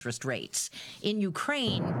interest rates. In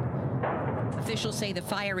Ukraine, officials say the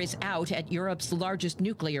fire is out at Europe's largest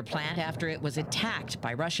nuclear plant after it was attacked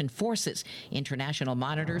by Russian forces. International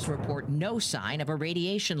monitors report no sign of a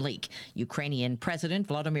radiation leak. Ukrainian President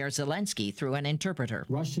Volodymyr Zelensky through an interpreter.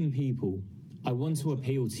 Russian people, I want to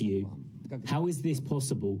appeal to you. How is this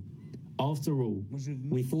possible? After all,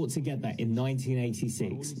 we fought to get that in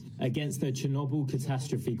 1986 against the Chernobyl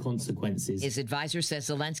catastrophe consequences. His advisor says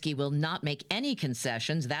Zelensky will not make any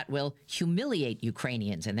concessions that will humiliate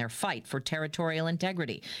Ukrainians in their fight for territorial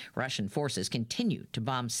integrity. Russian forces continue to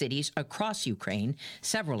bomb cities across Ukraine.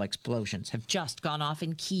 Several explosions have just gone off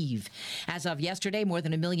in Kyiv. As of yesterday, more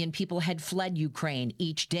than 1 million people had fled Ukraine.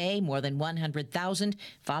 Each day, more than 100,000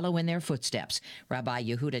 follow in their footsteps. Rabbi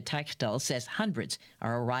Yehuda Teichtel says hundreds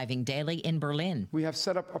are arriving daily in Berlin. We have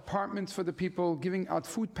set up apartments for the people, giving out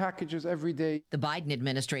food packages every day. The Biden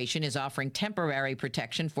administration is offering temporary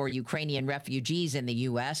protection for Ukrainian refugees in the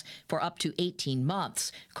U.S. for up to 18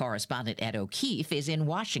 months. Correspondent Ed O'Keefe is in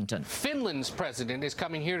Washington. Finland's president is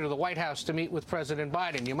coming here to the White House to meet with President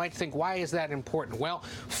Biden. You might think, why is that important? Well,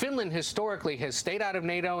 Finland historically has stayed out of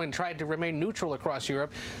NATO and tried to remain neutral across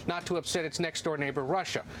Europe, not to upset its next-door neighbor,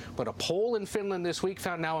 Russia. But a poll in Finland this week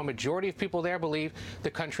found now a majority of people there believe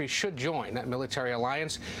the country should join that military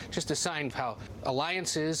alliance. Just a sign of how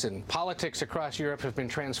alliances and politics across Europe have been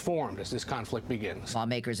transformed as this conflict begins.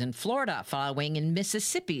 Lawmakers in Florida following in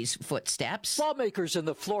Mississippi's footsteps. Lawmakers in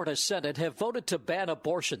the Florida Senate have voted to ban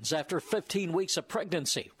abortions after 15 weeks of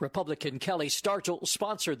pregnancy. Republican Kelly Stargel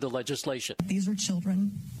sponsored the legislation. These are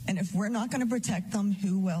children, and if we're not going to protect them,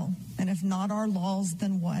 who will? And if not our laws,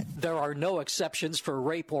 then what? There are no exceptions for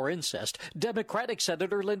rape or incest. Democratic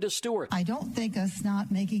Senator Linda Stewart. I don't think us not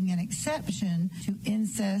making an exception to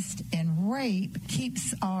incest and rape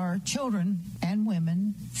keeps our children and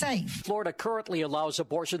women safe. Florida currently allows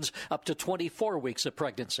abortions up to 24 weeks of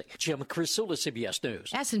pregnancy. Jim Crisula, CBS News.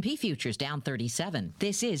 S&P futures down 37.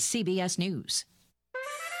 This is CBS News.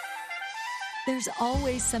 There's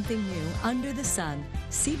always something new under the sun.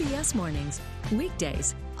 CBS Mornings,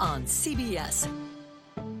 weekdays on CBS.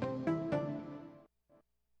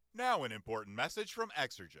 Now an important message from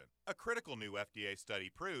Exergen. A critical new FDA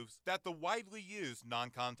study proves that the widely used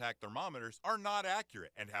non-contact thermometers are not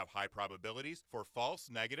accurate and have high probabilities for false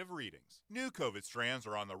negative readings. New COVID strands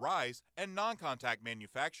are on the rise, and non-contact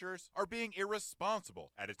manufacturers are being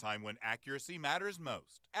irresponsible at a time when accuracy matters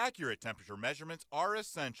most. Accurate temperature measurements are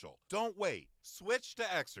essential. Don't wait. Switch to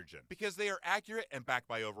Exergen because they are accurate and backed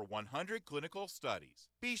by over 100 clinical studies.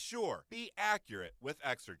 Be sure, be accurate with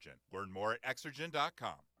Exergen. Learn more at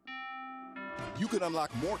Exergen.com. You can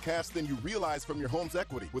unlock more cash than you realize from your home's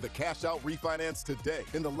equity with a cash-out refinance today.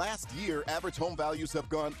 In the last year, average home values have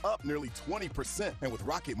gone up nearly 20%. And with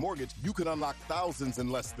Rocket Mortgage, you can unlock thousands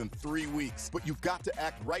in less than 3 weeks. But you've got to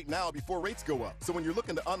act right now before rates go up. So when you're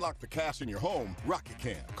looking to unlock the cash in your home, Rocket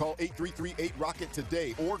can. Call 8338-ROCKET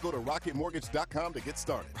today or go to rocketmortgage.com to get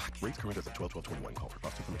started. Rocket. Rates current as of 12/12/21. Call for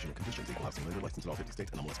cost information and conditions. Equal housing lender licensed in all 50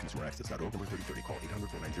 states. NMLSconsumeraccess.org. Number 3030. Call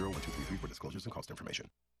 800-490-1233 for disclosures and cost information.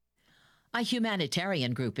 A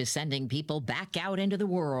humanitarian group is sending people back out into the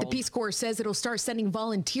world. The Peace Corps says it'll start sending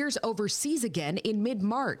volunteers overseas again in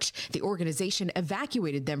mid-March. The organization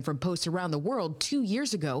evacuated them from posts around the world 2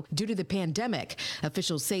 years ago due to the pandemic.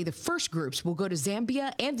 Officials say the first groups will go to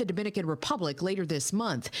Zambia and the Dominican Republic later this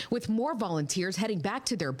month, with more volunteers heading back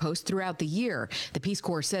to their posts throughout the year. The Peace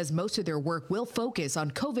Corps says most of their work will focus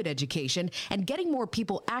on COVID education and getting more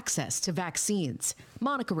people access to vaccines.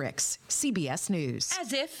 Monica Ricks, CBS News.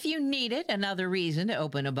 As if you needed another reason to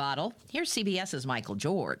open a bottle, here's CBS's Michael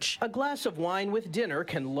George. A glass of wine with dinner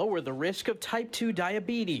can lower the risk of type 2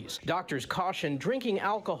 diabetes. Doctors caution drinking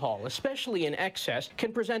alcohol, especially in excess,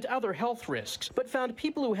 can present other health risks, but found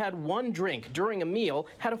people who had one drink during a meal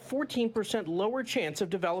had a 14% lower chance of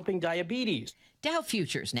developing diabetes. Dow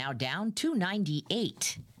futures now down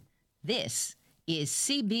 298. This is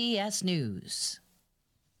CBS News.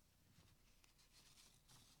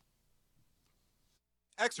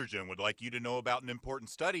 Exergen would like you to know about an important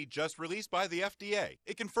study just released by the FDA.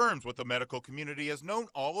 It confirms what the medical community has known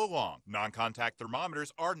all along. Non-contact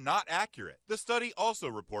thermometers are not accurate. The study also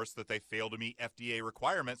reports that they fail to meet FDA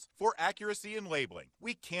requirements for accuracy in labeling.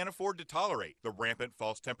 We can't afford to tolerate the rampant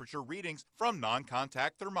false temperature readings from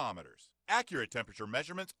non-contact thermometers. Accurate temperature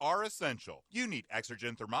measurements are essential. You need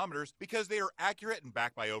Exergen thermometers because they are accurate and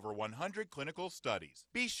backed by over 100 clinical studies.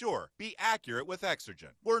 Be sure, be accurate with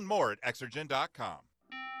Exergen. Learn more at Exergen.com.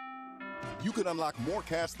 You can unlock more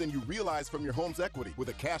cash than you realize from your home's equity with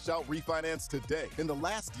a cash-out refinance today. In the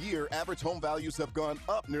last year, average home values have gone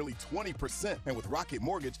up nearly 20%. And with Rocket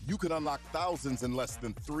Mortgage, you can unlock thousands in less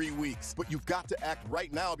than 3 weeks. But you've got to act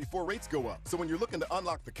right now before rates go up. So when you're looking to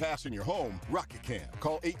unlock the cash in your home, Rocket can.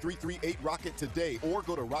 Call 833-8ROCKET today or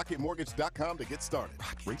go to rocketmortgage.com to get started.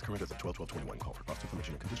 Rates current as of 12/12/21. Call for cost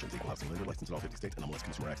information and conditions. Equal housing lender license in all 50 states.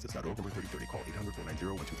 NMLSconsumeraccess.org. Number 3030. Call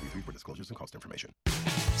 800-490-1233 for disclosures and cost information.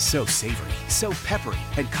 So savory, so peppery,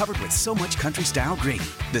 and covered with so much country-style gravy.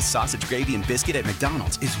 The sausage gravy and biscuit at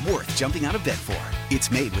McDonald's is worth jumping out of bed for. It's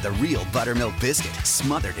made with a real buttermilk biscuit,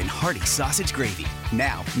 smothered in hearty sausage gravy.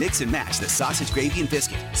 Now, mix and match the sausage gravy and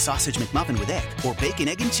biscuit, sausage McMuffin with egg, or bacon,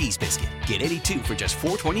 egg, and cheese biscuit. Get any two for just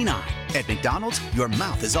 $4.29. At McDonald's, your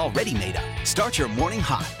mouth is already made up. Start your morning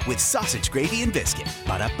hot with sausage gravy and biscuit.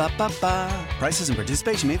 Ba-da-ba-ba-ba. Prices and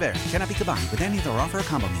participation may vary. Cannot be combined with any other offer or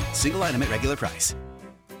combo meal. Single item at regular price.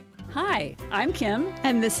 Hi, I'm Kim.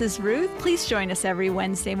 And this is Ruth. Please join us every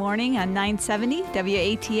Wednesday morning on 970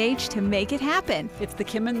 WATH to make it happen. It's the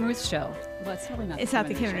Kim and Ruth Show. Well, it's really not. It's not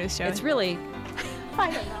the Kim and Ruth Show. It's really... I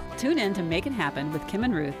don't know. Tune in to Make It Happen with Kim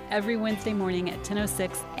and Ruth every Wednesday morning at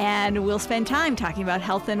 10:06. And we'll spend time talking about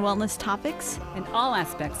health and wellness topics. And all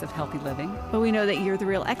aspects of healthy living. But we know that you're the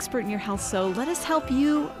real expert in your health, so let us help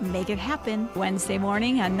you make it happen. Wednesday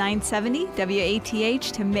morning on 970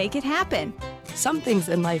 WATH to make it happen. Some things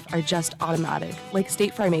in life are just automatic, like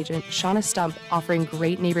State Farm agent Shauna Stump offering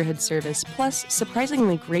great neighborhood service, plus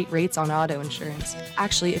surprisingly great rates on auto insurance.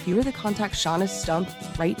 Actually, if you were to contact Shauna Stump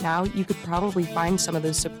right now, you could probably find some of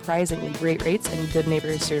those surprisingly great rates and good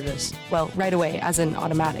neighborhood service. Well, right away, as in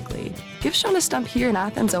automatically. Give Shauna Stump here in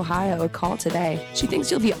Athens, Ohio a call today. She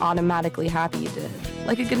thinks you'll be automatically happy you did.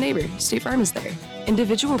 Like a good neighbor, State Farm is there.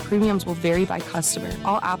 Individual premiums will vary by customer.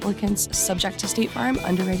 All applicants subject to State Farm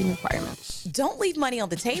underwriting requirements. Don't leave money on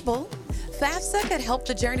the table. FAFSA could help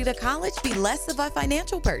the journey to college be less of a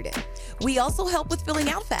financial burden. We also help with filling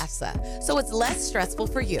out FAFSA, so it's less stressful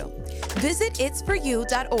for you. Visit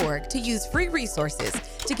itsforyou.org to use free resources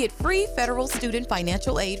to get free federal student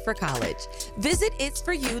financial aid for college. Visit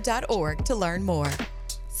itsforyou.org to learn more.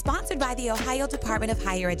 Sponsored by the Ohio Department of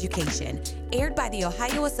Higher Education. Aired by the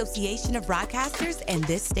Ohio Association of Broadcasters and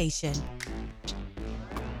this station.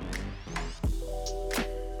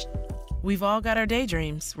 We've all got our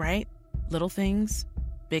daydreams, right? Little things,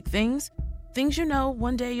 big things, things you know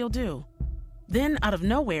one day you'll do. Then out of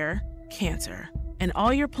nowhere, cancer. And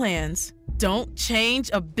all your plans don't change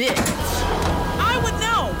a bit. I would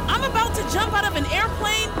know. I'm about to jump out of an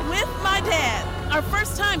airplane with my dad. Our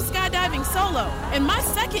first time skydiving solo, and my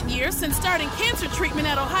second year since starting cancer treatment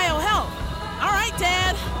at Ohio Health. All right,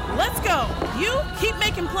 Dad, let's go. You keep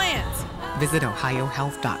making plans. Visit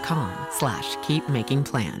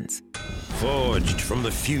ohiohealth.com/keepmakingplans. Forged from the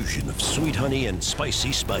fusion of sweet honey and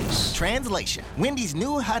spicy spice. Translation: Wendy's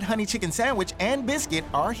new hot honey chicken sandwich and biscuit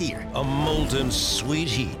are here. A molten sweet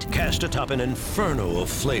heat cast atop an inferno of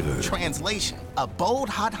flavor. Translation: a bold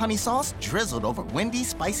hot honey sauce drizzled over Wendy's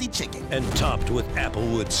spicy chicken. And topped with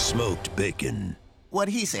Applewood smoked bacon. What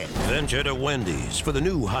he said. Venture to Wendy's for the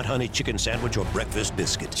new hot honey chicken sandwich or breakfast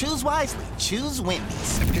biscuit. Choose wisely. Choose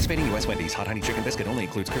Wendy's. At participating U.S. Wendy's, hot honey chicken biscuit only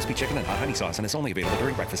includes crispy chicken and hot honey sauce and is only available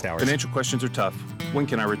during breakfast hours. Financial questions are tough. When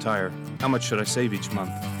can I retire? How much should I save each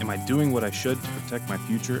month? Am I doing what I should to protect my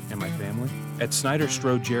future and my family? At Snyder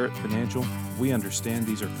Stroh Jarrett Financial, we understand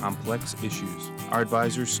these are complex issues. Our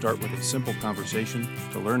advisors start with a simple conversation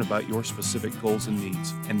to learn about your specific goals and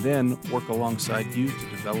needs, and then work alongside you to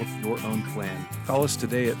develop your own plan. Call us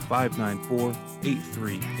today at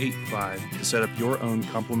 594-8385 to set up your own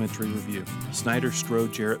complimentary review. Snyder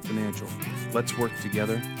Stroh Jarrett Financial. Let's work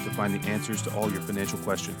together to find the answers to all your financial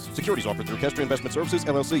questions. Securities offered through Kestra Investment Services,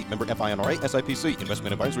 LLC. Member FINRA, SIPC.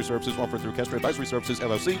 Investment advisory services offered through Kestra Advisory Services,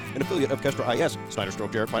 LLC, an affiliate of Kestra IS. Snyder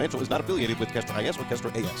Stroh Jarrett Financial is not affiliated with Kestra IS or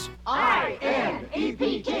Kestra AS.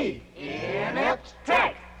 INEPT, Inept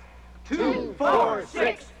Tech,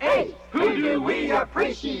 2468. Who do we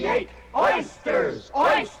appreciate? Oysters,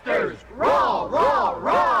 oysters, raw, raw,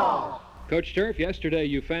 raw. Coach Turf, yesterday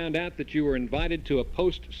you found out that you were invited to a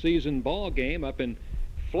postseason ball game up in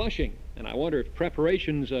Flushing, and I wonder if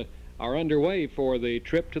preparations are underway for the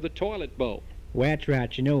trip to the Toilet Bowl. Well, that's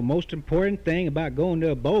right. You know, most important thing about going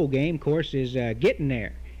to a bowl game, of course, is getting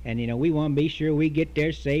there. And, you know, we want to be sure we get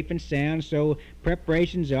there safe and sound, so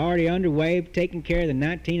preparations are already underway, taking care of the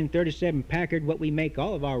 19 and 37 Packard, what we make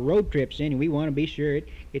all of our road trips in, and we want to be sure it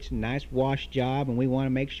gets a nice wash job, and we want to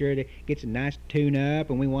make sure it gets a nice tune-up,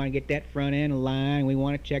 and we want to get that front end line, and we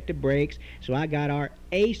want to check the brakes. So I got our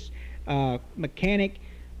ace mechanic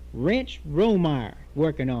Wrench Romeyer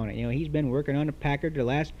working on it. You know, he's been working on the Packard the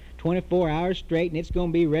last 24 hours straight, and it's going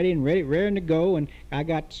to be ready to go. And I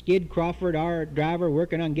got Skid Crawford, our driver,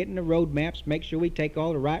 working on getting the road maps, make sure we take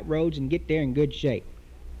all the right roads and get there in good shape.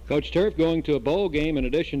 Coach Turf, going to a bowl game, in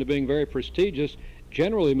addition to being very prestigious,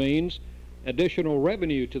 generally means additional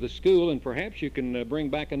revenue to the school, and perhaps you can bring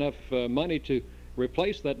back enough money to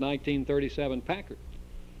replace that 1937 Packard.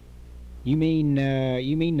 You mean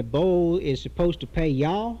the bowl is supposed to pay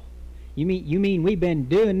y'all? You mean we've been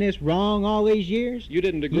doing this wrong all these years? You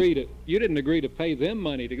didn't agree to pay them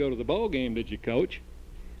money to go to the bowl game, did you, Coach?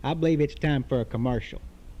 I believe it's time for a commercial.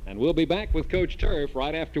 And we'll be back with Coach Turf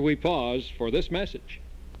right after we pause for this message.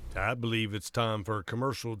 I believe it's time for a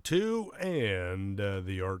commercial, too, and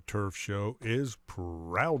the Art Turf Show is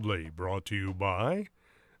proudly brought to you by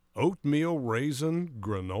Oatmeal Raisin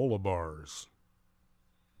Granola Bars.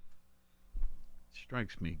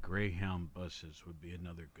 Strikes me Greyhound buses would be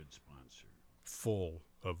another good sponsor. Full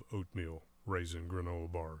of oatmeal raisin granola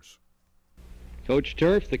bars. Coach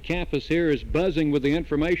Turf, the campus here is buzzing with the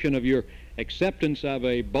information of your acceptance of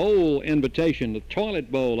a bowl invitation, the Toilet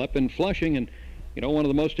Bowl up in Flushing. And, you know, one of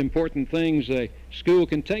the most important things a school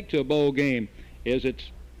can take to a bowl game is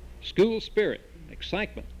its school spirit,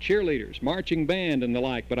 excitement, cheerleaders, marching band, and the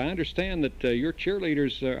like. But I understand that your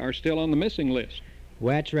cheerleaders are still on the missing list.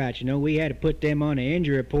 Well, that's right. You know, we had to put them on the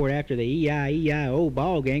injury report after the EIEIO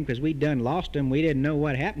ball game because we done lost them. We didn't know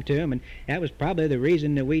what happened to them, and that was probably the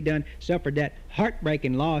reason that we done suffered that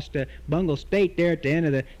heartbreaking loss to Bungle State there at the end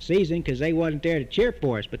of the season because they wasn't there to cheer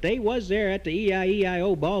for us. But they was there at the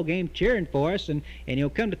EIEIO ball game cheering for us, and you know,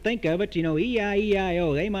 come to think of it, you know,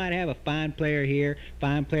 EIEIO, they might have a fine player here,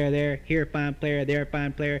 fine player there, here fine player, there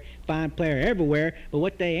fine player everywhere, but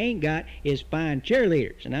what they ain't got is fine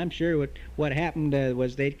cheerleaders. And I'm sure what happened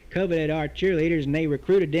was they coveted our cheerleaders and they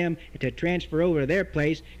recruited them to transfer over to their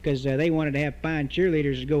place because they wanted to have fine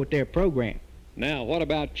cheerleaders to go with their program. Now, what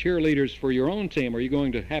about cheerleaders for your own team? Are you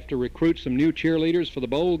going to have to recruit some new cheerleaders for the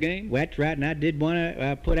bowl game? Well, that's right, and I did want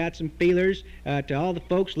to put out some feelers to all the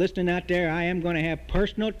folks listening out there. I am going to have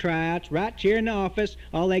personal tryouts right here in the office.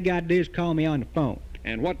 All they got to do is call me on the phone.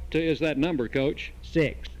 And what is that number, Coach?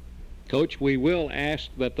 6. Coach, we will ask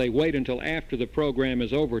that they wait until after the program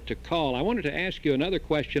is over to call. I wanted to ask you another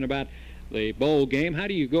question about the bowl game. How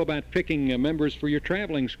do you go about picking members for your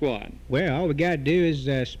traveling squad? Well, all we got to do is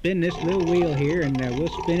spin this little wheel here, and we'll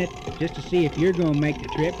spin it just to see if you're going to make the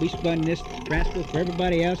trip. We spun this rascal for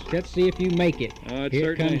everybody else. Let's see if you make it.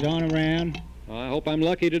 Here it comes on around. I hope I'm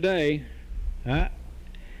lucky today. I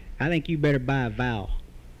think you better buy a vowel.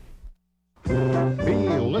 Be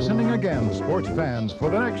listening again, sports fans, for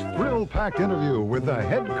the next thrill-packed interview with the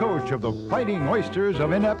head coach of the Fighting Oysters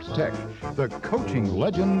of Inept Tech, the coaching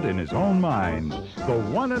legend in his own mind, the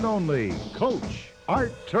one and only Coach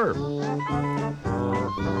Art Turf.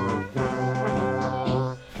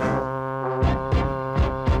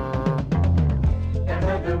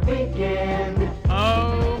 Another weekend.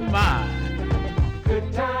 Oh, my.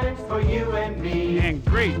 Good times for you and me. And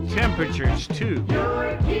great temperatures, too.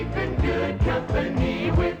 You're keeping good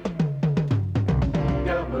company with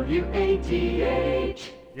WATH.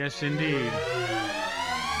 Yes, indeed.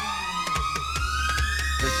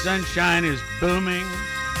 The sunshine is booming.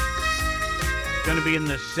 It's going to be in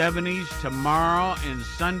the 70s tomorrow and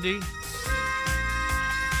Sunday.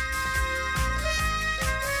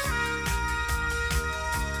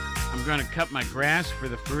 I'm going to cut my grass for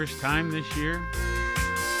the first time this year.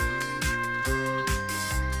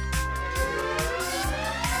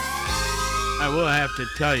 I will have to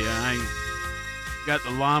tell you, I got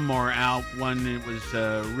the lawnmower out when it was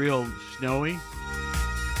real snowy.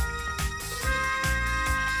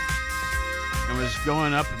 I was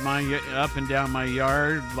going up and down my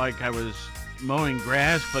yard like I was mowing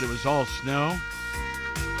grass, but it was all snow.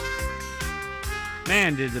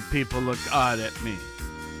 Man, did the people look odd at me.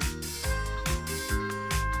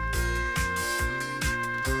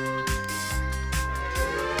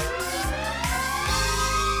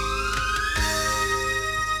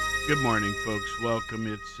 Good morning, folks. Welcome.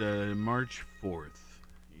 It's March 4th.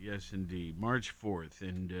 Yes, indeed, March 4th.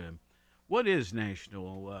 And what is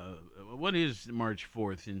what is March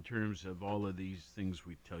 4th in terms of all of these things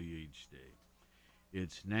we tell you each day?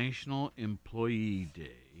 It's National Employee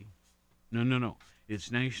Day. No. It's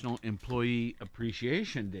National Employee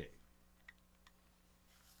Appreciation Day.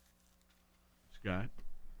 Scott?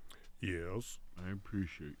 Yes? I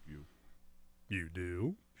appreciate you. You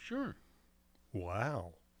do? Sure.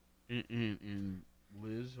 Wow. And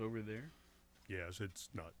Liz over there? Yes, it's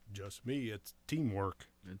not just me, it's teamwork.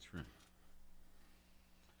 That's right.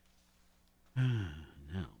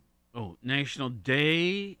 Now, National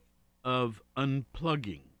Day of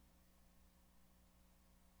unplugging.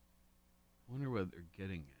 I wonder what they're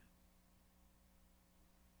getting at.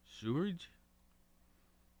 Sewerage?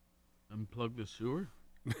 Unplug the sewer?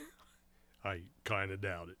 I kind of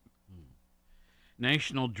doubt it.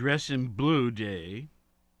 National Dress in Blue Day.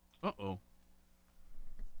 Uh-oh.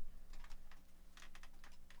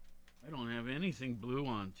 I don't have anything blue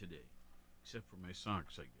on today, except for my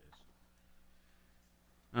socks, I guess.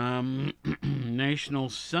 National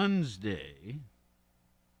Sons Day,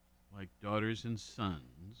 like daughters and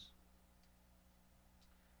sons.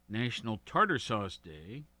 National Tartar Sauce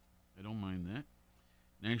Day. I don't mind that.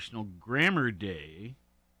 National Grammar Day.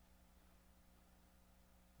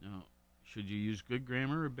 Now, should you use good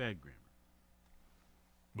grammar or bad grammar?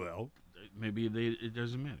 Well, maybe it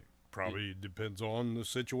doesn't matter. Probably depends on the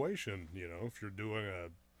situation. You know, if you're doing a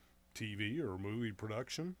TV or movie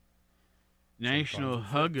production. National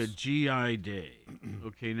Hug a GI Day.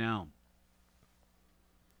 Okay, now.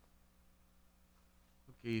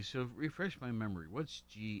 Okay, so refresh my memory. What's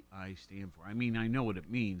GI stand for? I mean, I know what it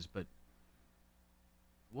means, but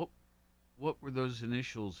what were those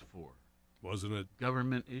initials for? Wasn't it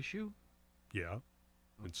government issue? Yeah. Okay.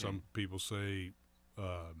 And some people say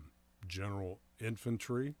General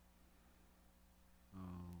Infantry.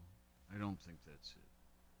 Oh, I don't think that's it.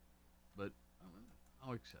 But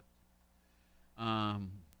I'll accept it.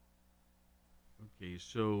 Okay,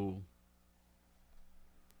 so,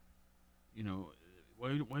 you know,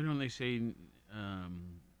 why don't they say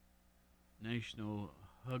National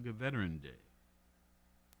Hug a Veteran Day?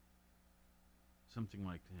 Something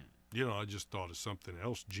like that. You know, I just thought of something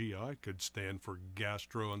else. GI could stand for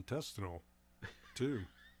gastrointestinal, too.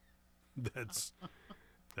 That's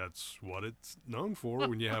what it's known for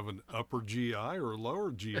when you have an upper GI or a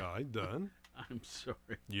lower GI done. I'm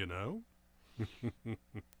sorry. You know?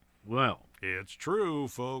 Well. It's true,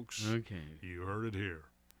 folks. Okay. You heard it here.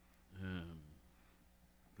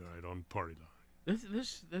 Right on Party Line.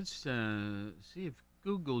 Let's see if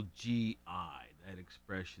Google GI, that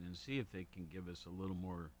expression, and see if they can give us a little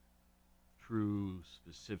more true,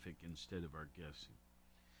 specific instead of our guessing.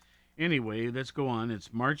 Anyway, let's go on.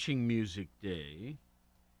 It's Marching Music Day.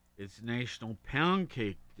 It's National Pound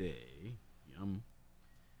Cake Day. Yum.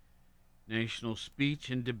 National Speech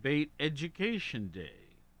and Debate Education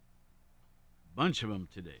Day. Bunch of them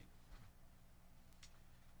today.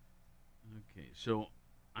 Okay, so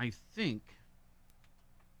I think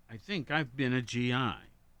I've been a GI.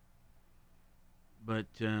 But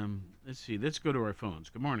let's see. Let's go to our phones.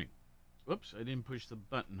 Good morning. Whoops, I didn't push the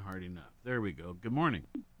button hard enough. There we go. Good morning.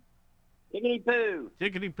 Tickety-poo.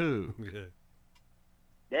 Tickety-poo.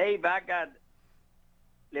 Dave, I got a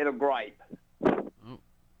little gripe. Oh.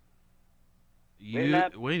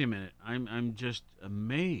 Wait a minute. I'm just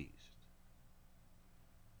amazed.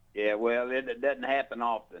 Yeah, well, it doesn't happen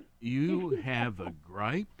often. You have a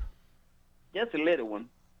gripe? Just a little one.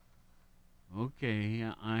 Okay,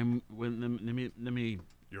 let me.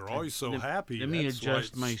 You're always so happy. Let me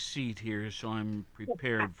adjust my seat here so I'm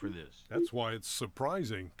prepared for this. That's why it's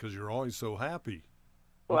surprising, because you're always so happy.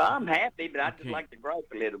 Well, I'm happy, but I just like to gripe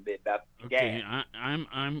a little bit about the gas.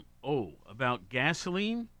 I'm about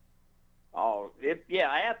gasoline? Oh, it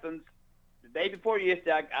happens. The day before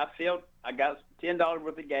yesterday, I got $10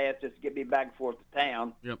 worth of gas just to get me back and forth to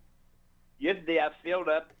town. Yep. Yesterday I filled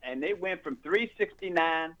up, and it went from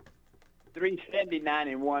 $3.69 to $3.79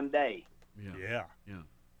 in one day. Yeah.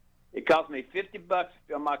 It cost me $50 to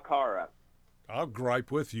fill my car up. I'll gripe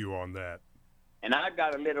with you on that. And I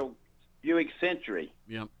got a little Buick Century.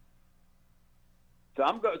 Yep. So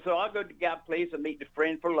I'll go to the Gap Place and meet a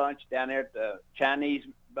friend for lunch down there at the Chinese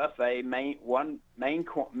buffet. Main one. I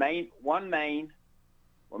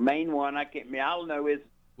can't. I'll know is.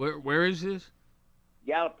 Where is this?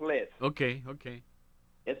 Gallup Place. Okay.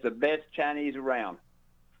 It's the best Chinese around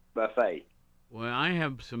buffet. Well, I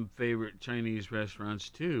have some favorite Chinese restaurants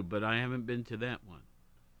too, but I haven't been to that one.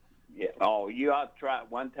 Yeah. Oh, you ought to try it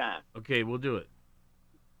one time. Okay, we'll do it.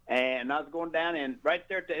 And I was going down, and right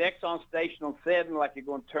there at the Exxon station on 7, like you're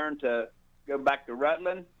going to go back to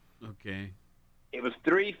Rutland. Okay. It was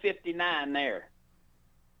 $3.59 there.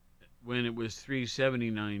 When it was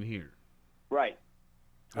 $3.79 here. Right.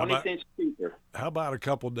 20 cents cheaper. How about a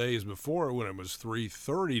couple days before when it was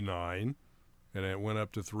 $3.39, and it went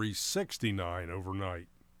up to $3.69 overnight,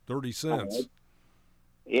 30 cents.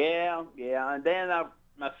 Yeah. And then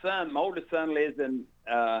my oldest son lives in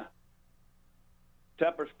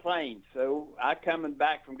Tupper's Plains, so I coming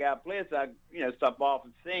back from Gallup Place, I stop off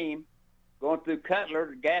and see him. Going through Cutler,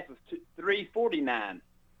 the gas was $3.49,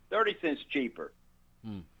 30 cents cheaper.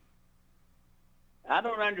 I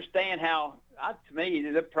don't understand how to me,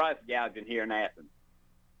 the price gouging here in Athens.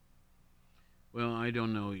 Well, I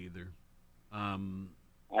don't know either.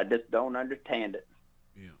 I just don't understand it.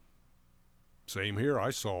 Yeah. Same here.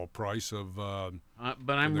 I saw a price of but in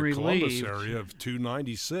I'm the relieved. Columbus area of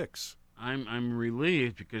 $296. I'm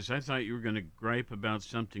relieved because I thought you were going to gripe about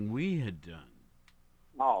something we had done.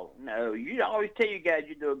 Oh, no. You always tell you guys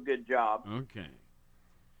you do a good job. Okay.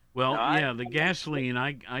 Well, No, the gasoline,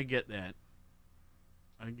 I get that.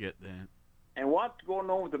 I get that. And what's going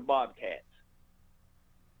on with the Bobcats?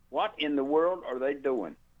 What in the world are they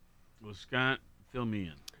doing? Well, Scott, fill me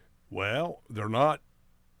in. Well, they're not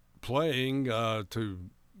playing to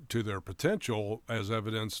their potential, as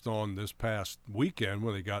evidenced on this past weekend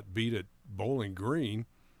when they got beat at Bowling Green,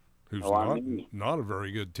 who's not a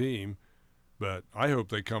very good team. But I hope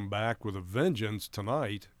they come back with a vengeance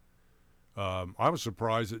tonight. I was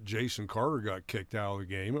surprised that Jason Carter got kicked out of the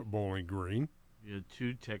game at Bowling Green. You had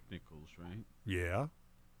 2 technicals, right? Yeah.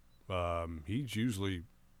 He's usually,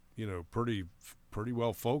 pretty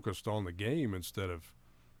well focused on the game instead of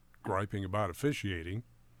griping about officiating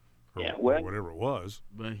or whatever it was.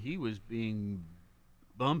 But he was being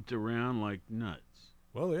bumped around like nuts.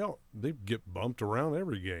 Well, they get bumped around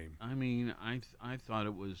every game. I mean, I thought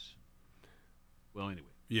it was, well, anyway.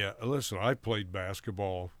 Yeah, listen, I played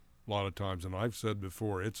basketball a lot of times, and I've said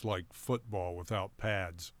before, it's like football without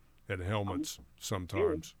pads and helmets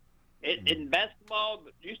sometimes. In basketball,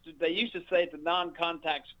 they used to say it's a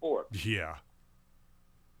non-contact sport. Yeah.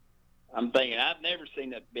 I'm thinking, I've never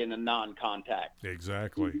seen it being a non-contact.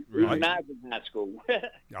 Exactly. Even when I was in high school.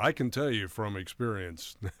 I can tell you from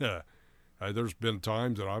experience, there's been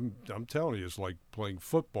times that I'm telling you, it's like playing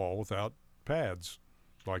football without pads,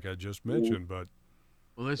 like I just mentioned. But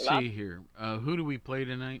well, let's see here. Who do we play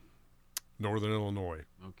tonight? Northern Illinois.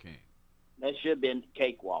 Okay. That should have been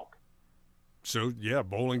cakewalk. So, yeah,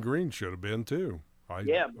 Bowling Green should have been, too. But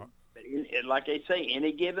like they say,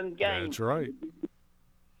 any given game. That's right.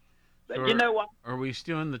 But so you know what? Are we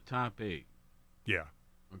still in the top 8? Yeah.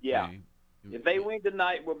 Okay. Yeah. If they win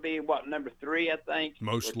tonight, we'll be, number 3, I think?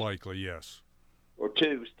 Most likely, yes. Or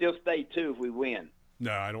 2. Still stay 2 if we win.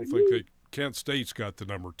 No, I don't think Kent State's got the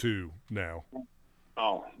number 2 now.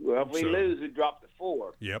 Oh, well, if we lose, we drop to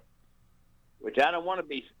 4. Yep. Which I don't want to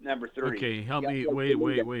be number 3. Okay, help me.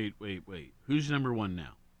 Wait. Who's number 1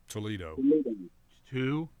 now? Toledo.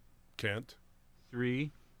 2? Kent.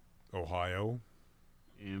 3? Ohio.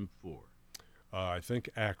 And 4. I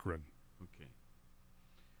think Akron. Okay.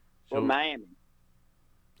 So Miami.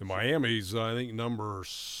 Miami's, I think, number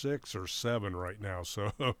 6 or 7 right now.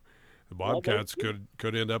 So the Bobcats could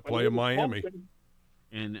end up playing Miami.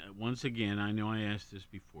 And once again, I know I asked this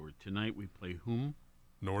before. Tonight we play whom?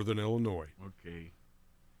 Northern Illinois. Okay.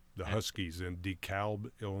 The Huskies in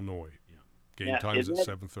DeKalb, Illinois. Yeah. Game time's at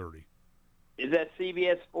 7:30. Is that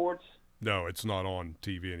CBS Sports? No, it's not on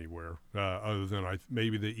TV anywhere, other than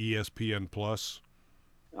maybe the ESPN Plus.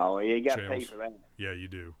 Oh, yeah, you got to pay for that. Yeah, you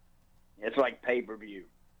do. It's like pay-per-view.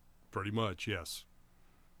 Pretty much, yes.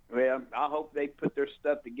 Well, I hope they put their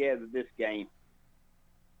stuff together this game.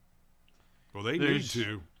 Well, they need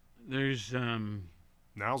to. There's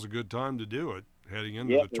now's a good time to do it, heading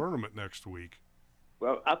into the tournament next week.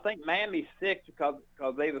 Well, I think Miami's 6 because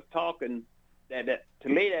they was talking that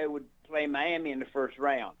Toledo would play Miami in the first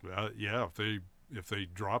round. Yeah, if they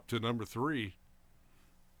drop to number 3.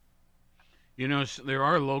 You know, there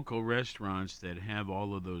are local restaurants that have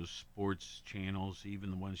all of those sports channels,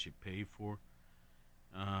 even the ones you pay for.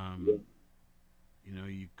 You know,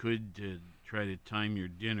 you could try to time your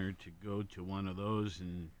dinner to go to one of those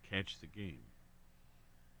and catch the game.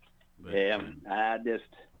 But,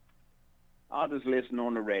 I'll just listen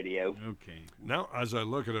on the radio. Okay. Now, as I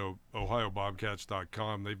look at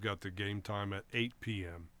OhioBobcats.com, they've got the game time at 8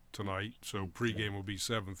 p.m. tonight, so pregame will be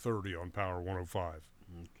 7:30 on Power 105.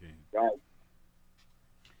 Okay. Right.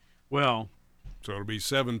 Well, so it'll be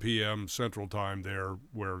 7 p.m. Central Time there,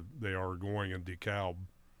 where they are going in DeKalb,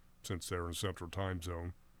 since they're in Central Time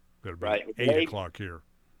Zone. It'll be 8 o'clock here.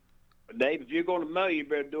 Dave, if you're going to mow, you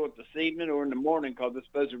better do it this evening or in the morning because it's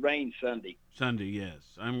supposed to rain Sunday. Sunday,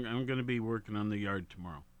 yes. I'm going to be working on the yard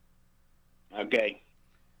tomorrow. Okay.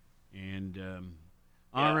 And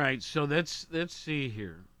all right, so let's see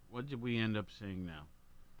here. What did we end up saying now?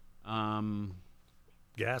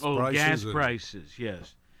 Gas prices.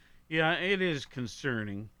 Yes. Yeah, it is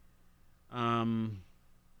concerning.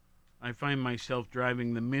 I find myself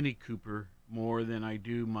driving the Mini Cooper more than I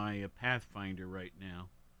do my Pathfinder right now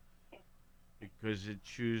because it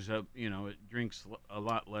chews up, it drinks a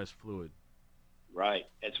lot less fluid. Right.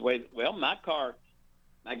 That's my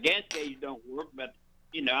gas gauge don't work, but,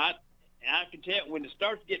 And I can tell when it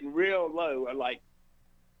starts getting real low, like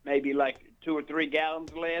maybe like 2 or 3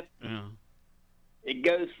 gallons left, Yeah. it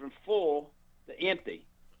goes from full to empty.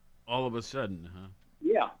 All of a sudden, huh?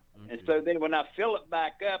 Yeah. And so then when I fill it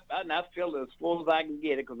back up, I fill it as full as I can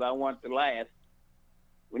get it because I want it to last.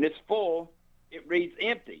 When it's full, it reads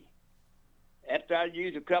empty. After I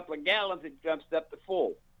use a couple of gallons, it jumps up to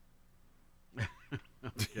full.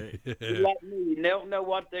 Okay. Like me, you don't know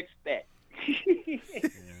what to expect.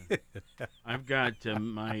 I've got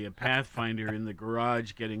my Pathfinder in the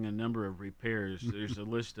garage getting a number of repairs. There's a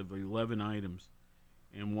list of 11 items,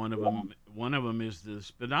 and one of them is the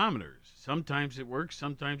speedometers. Sometimes it works,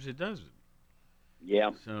 sometimes it doesn't.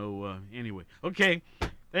 Yeah. So anyway, okay.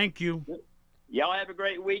 Thank you. Y'all have a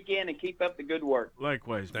great weekend and keep up the good work.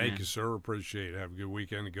 Likewise, man. Thank you, sir. Appreciate it. Have a good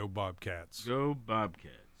weekend and go Bobcats. Go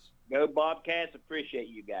Bobcats. Go Bobcats. Appreciate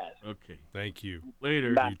you guys. Okay. Thank you.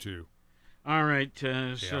 Later. You too. All right.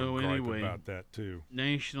 Yeah, So I'm griping anyway, about that too.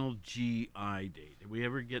 National GI Day. Did we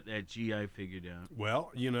ever get that GI figured out?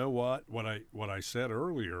 Well, you know what? What I said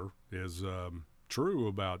earlier is true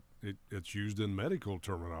about it. It's used in medical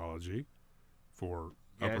terminology for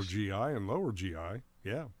upper GI and lower GI.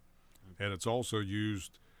 Yeah. And it's also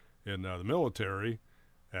used in the military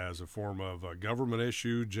as a form of a government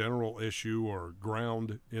issue, general issue, or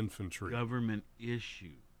ground infantry. Government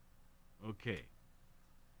issue. Okay.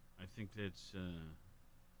 I think that's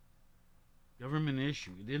government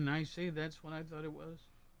issue. Didn't I say that's what I thought it was?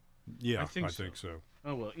 Yeah, I think so.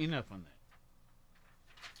 Oh, well, enough on that.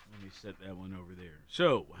 Let me set that one over there.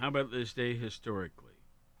 So, how about this day historically?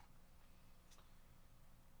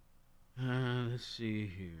 Let's see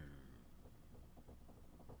here.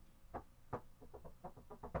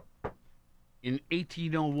 In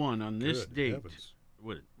 1801, on this Good date, heavens.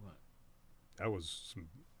 What? That was some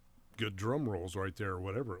good drum rolls right there, or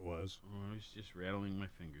whatever it was. Oh, I was just rattling my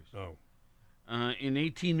fingers. Oh. In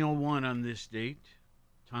 1801, on this date,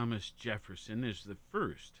 Thomas Jefferson is the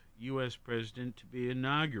first U.S. president to be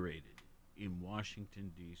inaugurated in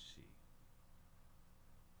Washington, D.C.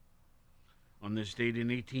 On this date in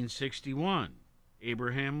 1861,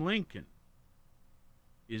 Abraham Lincoln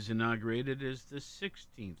is inaugurated as the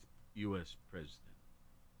 16th U.S. president.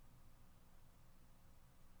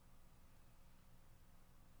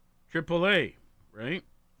 AAA, right?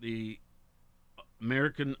 The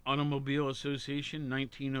American Automobile Association,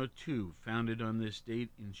 1902, founded on this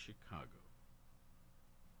date in Chicago.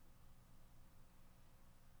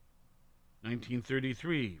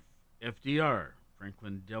 1933, FDR,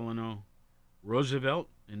 Franklin Delano Roosevelt,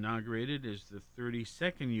 inaugurated as the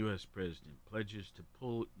 32nd U.S. president, pledges to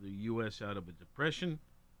pull the U.S. out of a depression.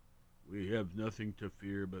 We have nothing to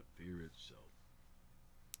fear but fear itself.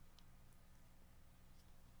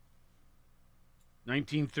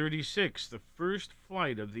 1936, the first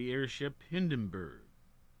flight of the airship Hindenburg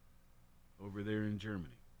over there in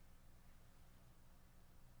Germany.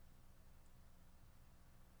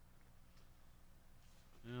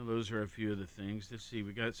 Well, those are a few of the things. Let's see,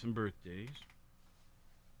 we got some birthdays.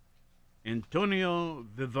 Antonio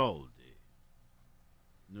Vivaldi.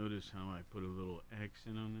 Notice how I put a little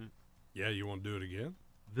accent on that? Yeah, you want to do it again?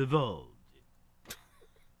 Vivaldi.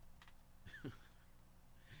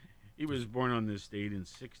 He was born on this date in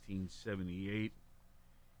 1678.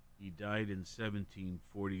 He died in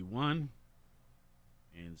 1741.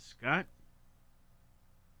 And Scott,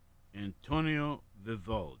 Antonio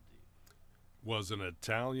Vivaldi, was an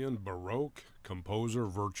Italian Baroque composer,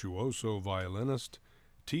 virtuoso violinist,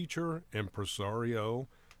 teacher, impresario,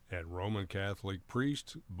 and Roman Catholic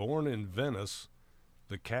priest. Born in Venice,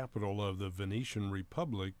 the capital of the Venetian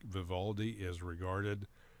Republic, Vivaldi is regarded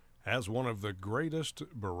as one of the greatest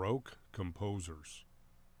Baroque composers,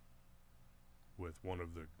 with one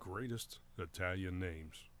of the greatest Italian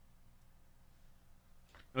names.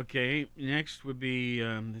 Okay, next would be,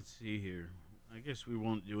 let's see here. I guess we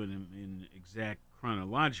won't do it in exact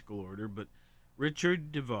chronological order, but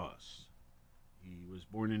Richard DeVos. He was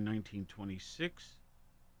born in 1926.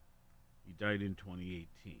 He died in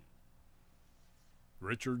 2018.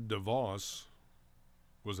 Richard DeVos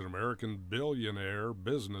was an American billionaire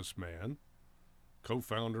businessman,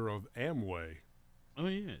 co-founder of Amway. Oh,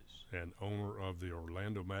 yes. And owner of the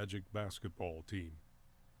Orlando Magic basketball team.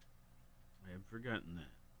 I have forgotten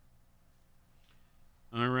that.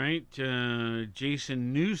 All right,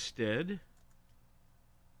 Jason Newsted.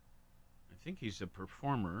 I think he's a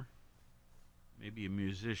performer, maybe a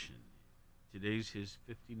musician. Today's his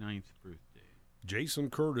 59th birthday. Jason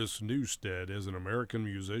Curtis Newsted is an American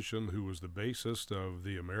musician who was the bassist of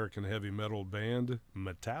the American heavy metal band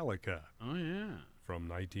Metallica. Oh, yeah. From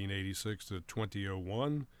 1986 to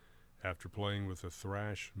 2001, After playing with the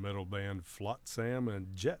thrash metal band Flotsam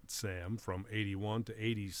and Jetsam from 81 to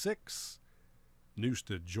 86,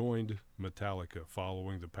 Newsted joined Metallica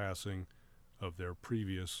following the passing of their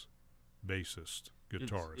previous bassist,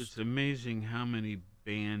 guitarist. It's amazing how many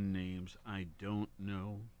band names I don't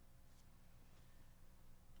know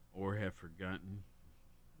or have forgotten.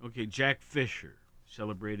 Okay, Jack Fisher,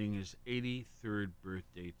 celebrating his 83rd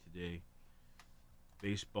birthday today.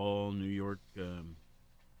 Baseball, New York,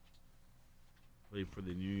 played for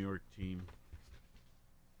the New York team.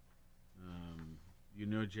 You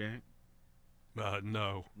know Jack?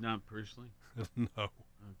 No. Not personally? No.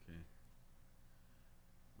 Okay.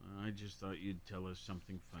 I just thought you'd tell us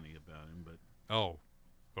something funny about him, but... Oh,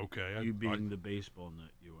 okay. You being the baseball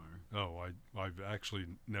nut you are. Oh, I've actually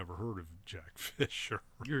never heard of Jack Fisher.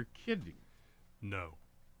 You're kidding. No,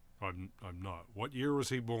 I'm not. What year was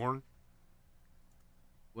he born?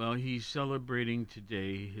 Well, he's celebrating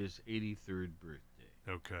today his 83rd birthday.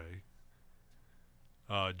 Okay.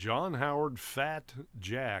 John Howard Fat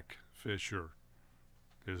Jack Fisher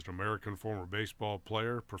is an American former baseball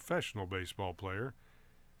player, professional baseball player.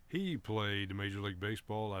 He played Major League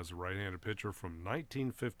Baseball as a right-handed pitcher from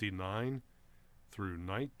 1959 through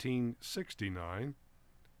 1969.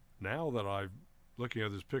 Now that I'm looking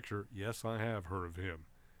at this picture, yes, I have heard of him.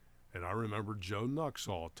 And I remember Joe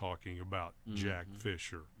Nuxall talking about Jack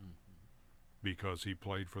Fisher because he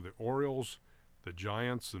played for the Orioles, the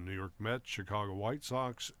Giants, the New York Mets, Chicago White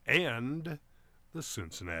Sox, and the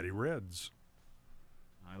Cincinnati Reds.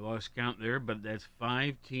 I lost count there, but that's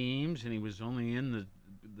 5 teams, and he was only in the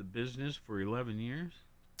business for 11 years?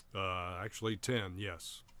 Actually 10,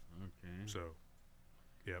 yes. Okay. So,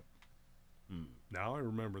 yep. Now I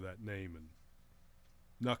remember that name, and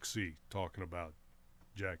Nuxie talking about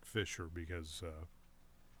Jack Fisher because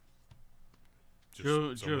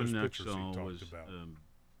Joe some of those pictures he Nuxall talked was about. a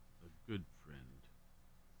good friend.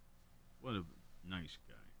 What a nice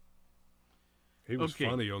guy. He was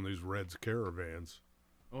funny on these Reds caravans.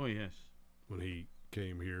 Oh, yes. When he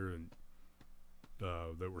came here, and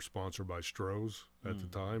they were sponsored by Stroh's at the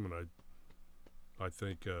time, and I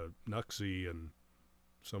think Nuxie and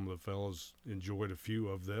some of the fellas enjoyed a few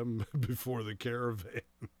of them before the caravan.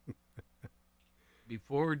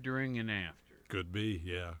 Before, during, and after. Could be,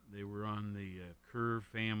 yeah. They were on the Kerr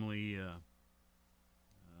family,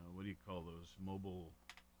 what do you call those, mobile...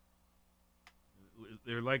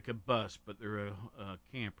 They're like a bus, but they're a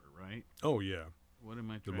camper, right? Oh, yeah. What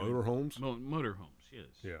am I The trying motorhomes? Motorhomes,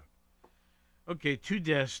 yes. Yeah. Okay, 2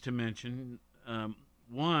 deaths to mention.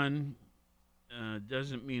 One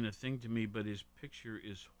doesn't mean a thing to me, but his picture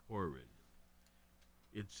is horrid.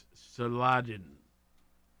 It's Saladin,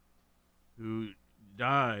 who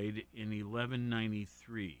died in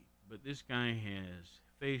 1193. But this guy has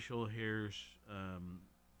facial hairs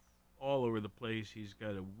all over the place. He's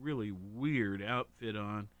got a really weird outfit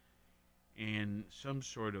on and some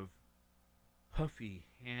sort of puffy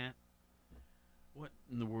hat. What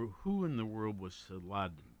in the world? Who in the world was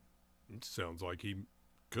Saladin? It sounds like he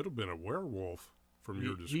could have been a werewolf from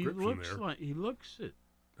your description there. He looks it.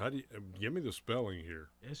 How do you give me the spelling here?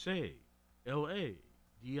 Saladin.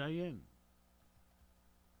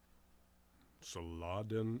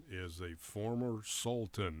 Saladin is a former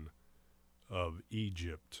sultan of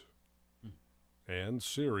Egypt and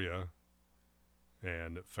Syria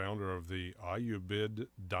and founder of the Ayyubid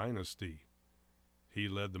dynasty. He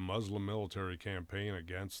led the Muslim military campaign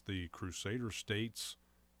against the Crusader states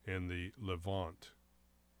in the Levant.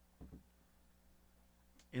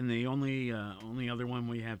 And the only other one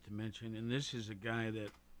we have to mention, and this is a guy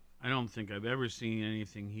that I don't think I've ever seen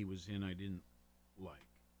anything he was in I didn't like.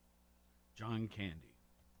 John Candy.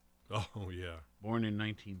 Oh, yeah. Born in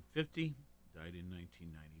 1950, died in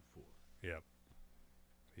 1994. Yep.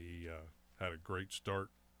 He had a great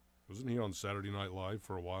start. Wasn't he on Saturday Night Live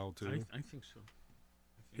for a while, too? I think so.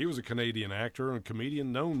 He was a Canadian actor and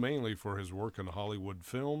comedian known mainly for his work in Hollywood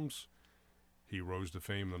films. He rose to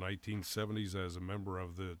fame in the 1970s as a member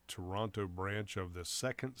of the Toronto branch of the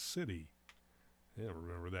Second City. Yeah, I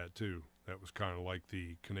remember that, too. That was kind of like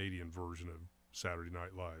the Canadian version of Saturday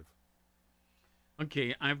Night Live.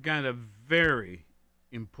 Okay, I've got a very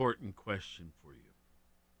important question for you.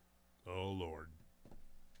 Oh, Lord.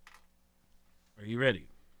 Are you ready?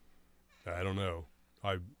 I don't know.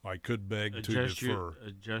 I could beg to defer.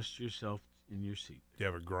 Adjust yourself in your seat. Do you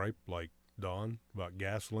have a gripe like Don about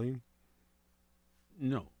gasoline?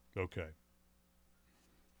 No. Okay.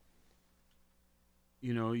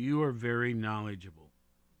 You know, you are very knowledgeable.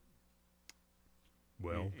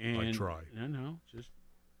 Well, I try. No, just...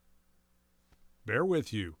 Bear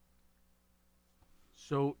with you.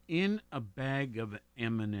 So, in a bag of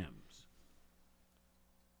M&Ms,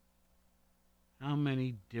 How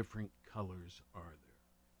many different colors are there?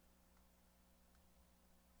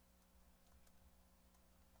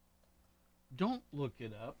 Don't look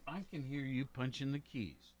it up. I can hear you punching the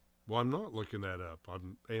keys. Well, I'm not looking that up.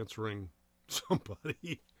 I'm answering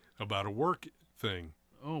somebody about a work thing.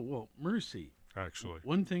 Oh, well, mercy. Actually.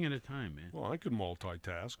 One thing at a time, man. Well, I could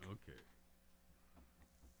multitask.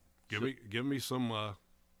 Okay. Give me some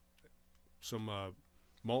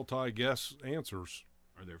multi-guess answers.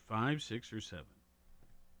 Are there 5, 6, or 7?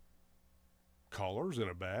 Colors in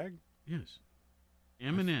a bag? Yes.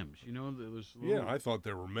 M&M's, you know, there was Yeah, I thought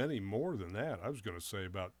there were many more than that. I was going to say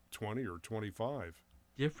about 20 or 25.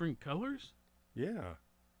 Different colors? Yeah.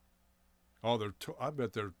 Oh, I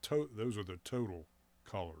bet those are the total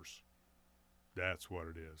colors. That's what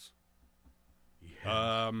it is.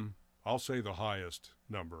 Yeah. I'll say the highest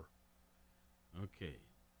number. Okay.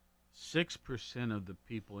 6% of the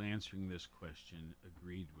people answering this question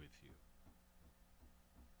agreed with you.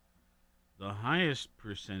 The highest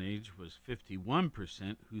percentage was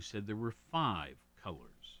 51% who said there were 5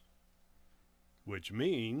 colors. Which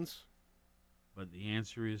means? But the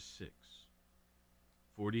answer is 6.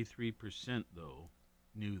 43%, though,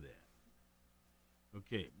 knew that.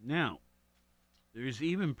 Okay, now, there's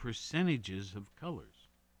even percentages of colors.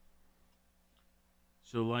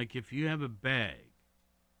 So, like if you have a bag,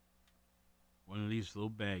 one of these little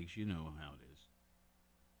bags, you know how it is.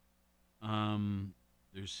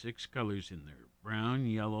 There's 6 colors in there: brown,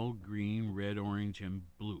 yellow, green, red, orange, and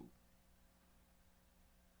blue.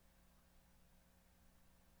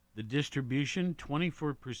 The distribution,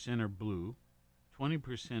 24% are blue,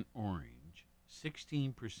 20% orange,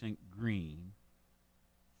 16% green,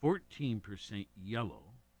 14% yellow,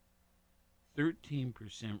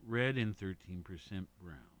 13% red, and 13%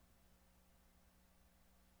 brown.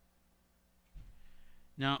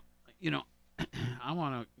 Now, you know, I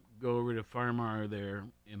want to go over to Farmar there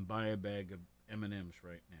and buy a bag of M&Ms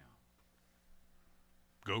right now.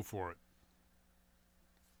 Go for it.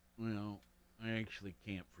 Well, I actually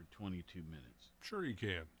can't for 22 minutes. Sure you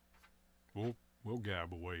can. We'll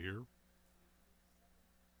gab away here.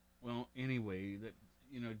 Well, anyway, that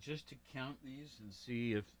just to count these and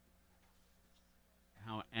see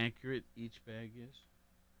how accurate each bag is.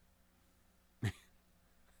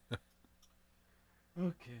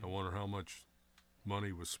 Okay. I wonder how much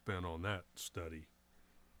money was spent on that study.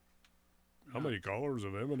 How many colors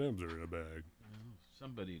of M&Ms are in a bag? Well,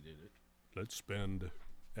 somebody did it. Let's spend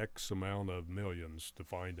X amount of millions to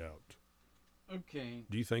find out. Okay.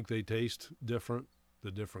 Do you think they taste different,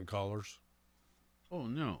 the different colors? Oh,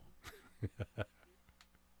 no.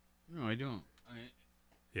 No, I don't.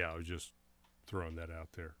 Yeah, I was just throwing that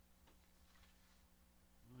out there.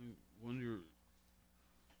 I wonder...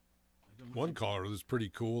 One color that's pretty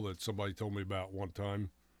cool that somebody told me about one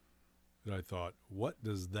time that I thought, what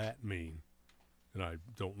does that mean? And I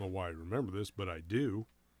don't know why I remember this, but I do.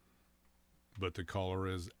 But the color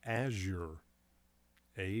is azure.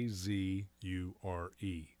 Azure.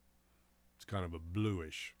 It's kind of a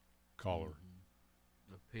bluish color.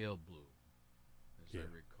 Mm-hmm. A pale blue, as I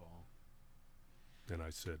recall. And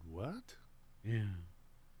I said, what? Yeah.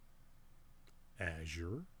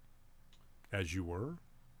 Azure? As you were?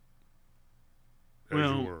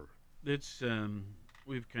 Well, it's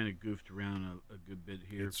we've kind of goofed around a good bit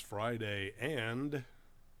here. It's Friday and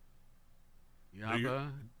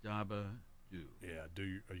Yabba dabba do. Yeah,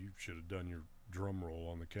 you should have done your drum roll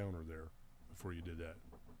on the counter there before you did that.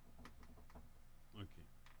 Okay.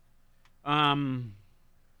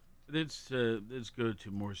 Let's go to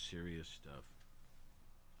more serious stuff.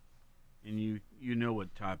 And you know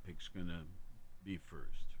what topic's gonna be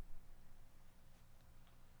first.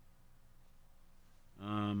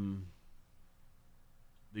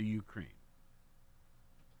 The Ukraine.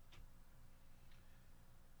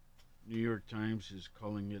 New York Times is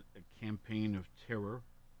calling it a campaign of terror.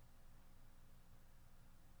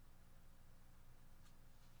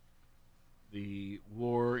 The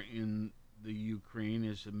war in the Ukraine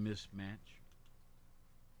is a mismatch.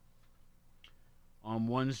 On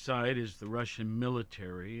one side is the Russian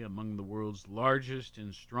military, among the world's largest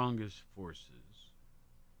and strongest forces.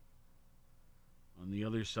 On the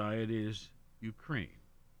other side is Ukraine,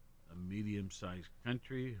 a medium-sized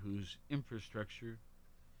country whose infrastructure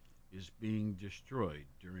is being destroyed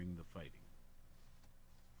during the fighting.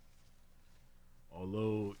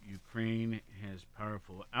 Although Ukraine has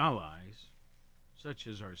powerful allies, such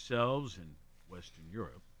as ourselves and Western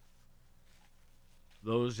Europe,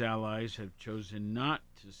 those allies have chosen not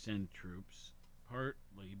to send troops,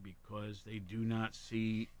 partly because they do not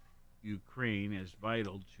see Ukraine as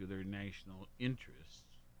vital to their national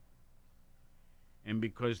interests, and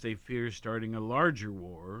because they fear starting a larger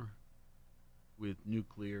war with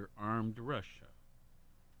nuclear-armed Russia.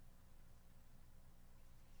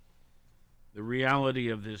 The reality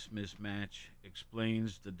of this mismatch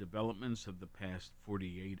explains the developments of the past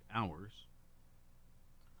 48 hours.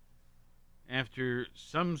 After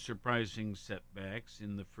some surprising setbacks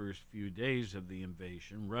in the first few days of the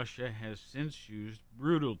invasion, Russia has since used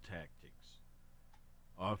brutal tactics,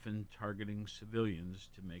 often targeting civilians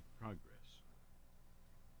to make progress.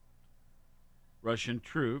 Russian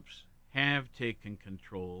troops have taken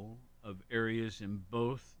control of areas in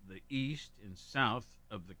both the east and south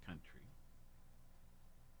of the country.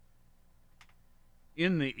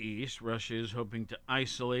 In the east, Russia is hoping to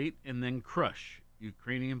isolate and then crush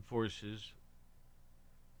Ukrainian forces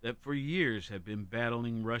that for years have been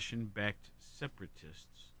battling Russian-backed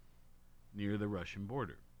separatists near the Russian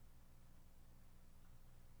border.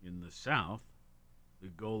 In the south, the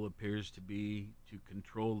goal appears to be to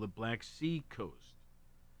control the Black Sea coast,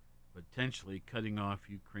 potentially cutting off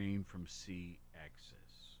Ukraine from sea access.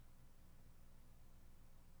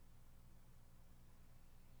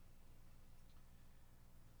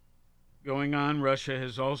 Going on, Russia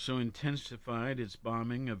has also intensified its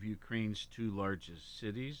bombing of Ukraine's two largest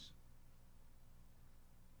cities.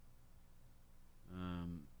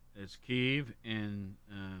 It's Kyiv and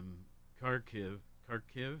Kharkiv, I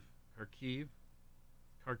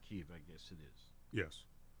guess it is. Yes.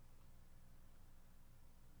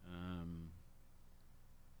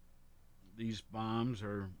 These bombs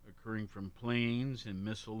are occurring from planes and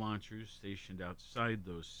missile launchers stationed outside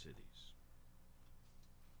those cities.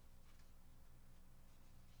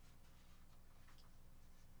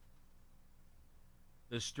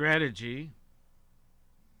 The strategy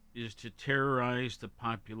is to terrorize the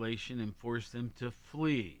population and force them to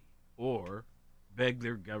flee or beg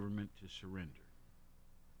their government to surrender,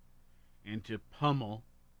 and to pummel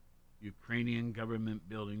Ukrainian government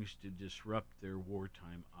buildings to disrupt their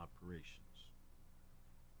wartime operations.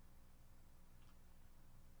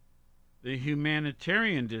 The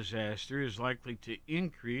humanitarian disaster is likely to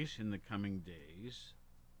increase in the coming days.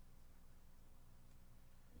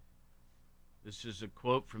 This is a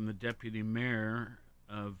quote from the deputy mayor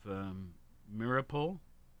of Mariupol,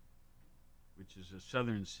 which is a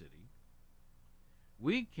southern city.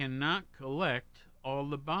 "We cannot collect all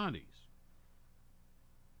the bodies."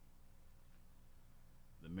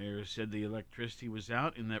 The mayor said the electricity was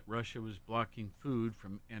out and that Russia was blocking food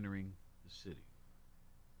from entering the city.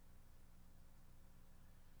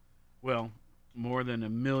 Well, more than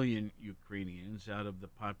 1 million Ukrainians out of the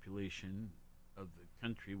population of the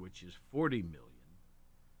country, which is 40 million,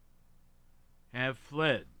 have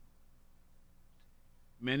fled.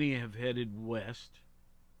 Many have headed west,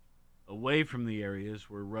 away from the areas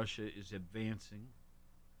where Russia is advancing,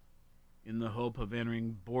 in the hope of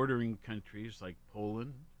entering bordering countries like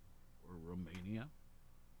Poland or Romania.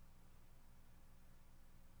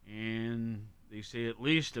 And they say at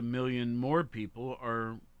least 1 million more people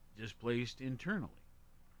are displaced internally.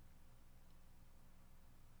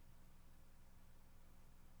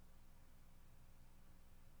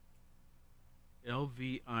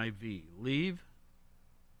 LVIV, Leave.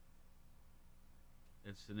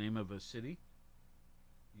 That's the name of a city.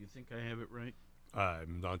 You think I have it right?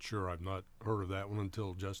 I'm not sure. I've not heard of that one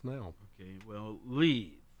until just now. Okay, well,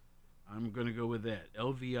 Leave. I'm going to go with that.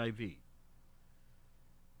 LVIV.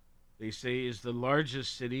 They say is the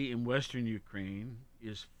largest city in western Ukraine,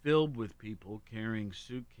 is filled with people carrying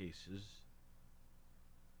suitcases.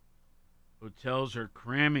 Hotels are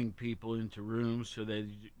cramming people into rooms so they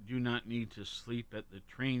do not need to sleep at the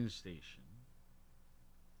train station.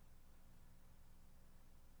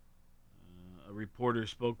 A reporter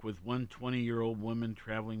spoke with one 20-year-old woman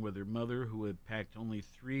traveling with her mother who had packed only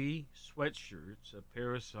 3 sweatshirts, a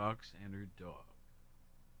pair of socks, and her dog.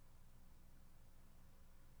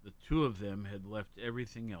 The 2 of them had left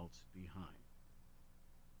everything else behind.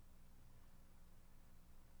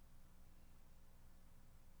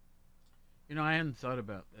 You know, I hadn't thought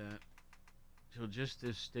about that till just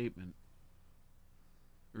this statement,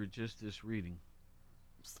 or just this reading.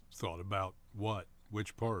 Thought about what?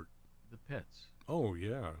 Which part? The pets. Oh,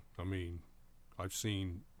 yeah. I mean, I've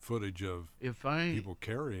seen footage of people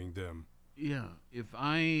carrying them. Yeah. If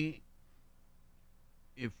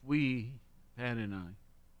we, Pat and I,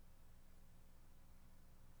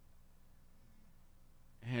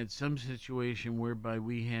 had some situation whereby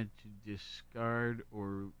we had to discard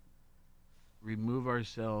or remove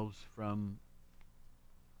ourselves from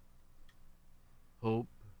Hope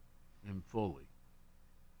and Foley,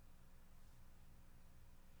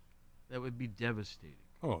 that would be devastating.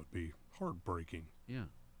 Oh, it'd be heartbreaking. Yeah.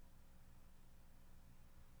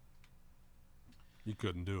 You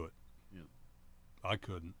couldn't do it. Yeah. I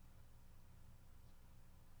couldn't.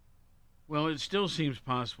 Well, it still seems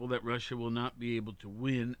possible that Russia will not be able to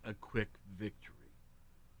win a quick victory.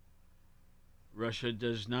 Russia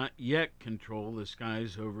does not yet control the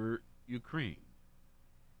skies over Ukraine,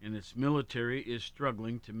 and its military is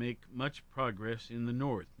struggling to make much progress in the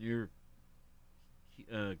north, near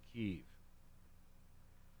Kyiv.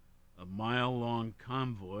 A mile-long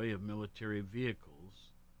convoy of military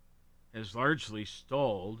vehicles has largely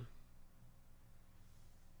stalled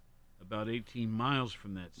about 18 miles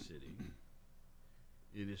from that city.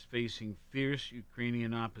 It is facing fierce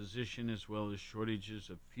Ukrainian opposition as well as shortages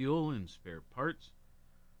of fuel and spare parts,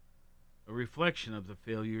 a reflection of the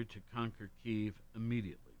failure to conquer Kyiv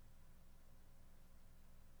immediately.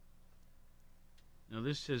 Now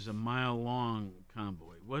this says a mile-long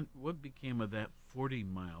convoy. What became of that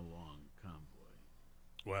 40-mile-long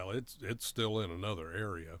convoy? Well, it's still in another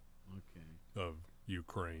area Okay. of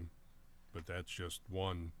Ukraine, but that's just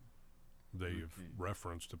one they've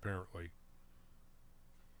referenced apparently.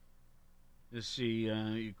 Let's see,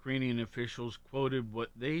 Ukrainian officials quoted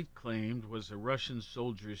what they claimed was a Russian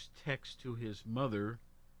soldier's text to his mother,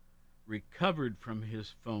 recovered from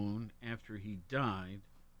his phone after he died.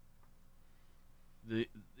 It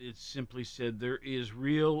simply said, "There is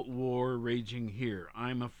real war raging here.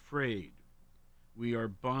 I'm afraid. We are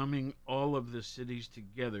bombing all of the cities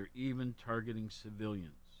together, even targeting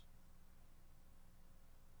civilians."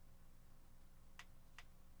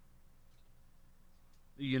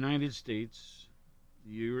 The United States,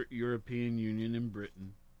 the European Union, and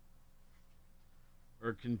Britain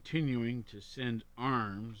are continuing to send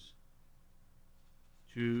arms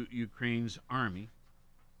to Ukraine's army.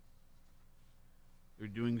 They're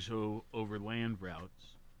doing so over land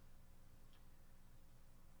routes.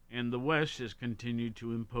 And the West has continued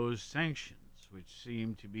to impose sanctions, which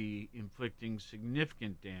seem to be inflicting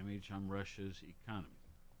significant damage on Russia's economy.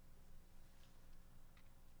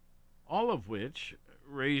 All of which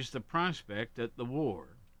raise the prospect that the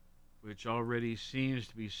war, which already seems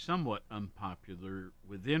to be somewhat unpopular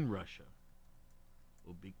within Russia,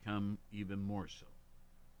 will become even more so.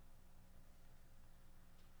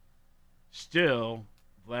 Still,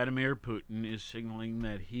 Vladimir Putin is signaling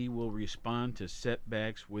that he will respond to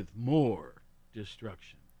setbacks with more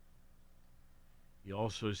destruction. He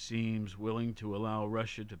also seems willing to allow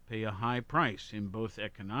Russia to pay a high price in both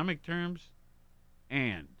economic terms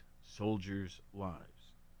and soldiers'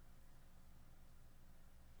 lives.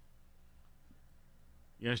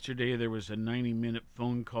 Yesterday, there was a 90-minute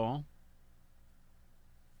phone call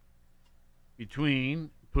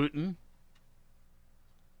between Putin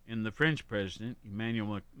and the French president,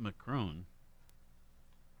 Emmanuel Macron,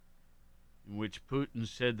 in which Putin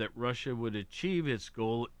said that Russia would achieve its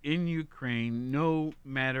goal in Ukraine no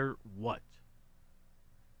matter what.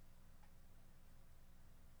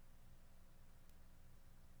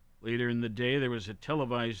 Later in the day, there was a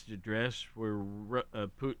televised address where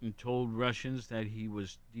Putin told Russians that he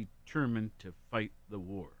was determined to fight the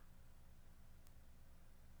war.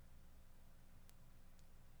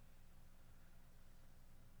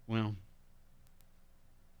 Well,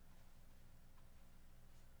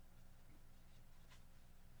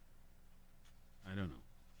 I don't know.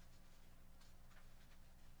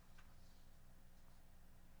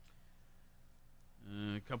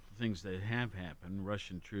 A couple of things that have happened.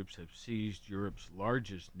 Russian troops have seized Europe's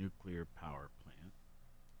largest nuclear power plant.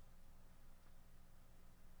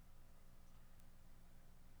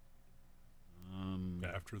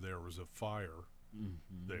 After there was a fire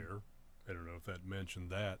there. I don't know if that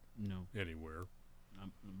mentioned that anywhere.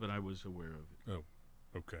 But I was aware of it. Oh,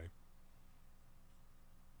 okay.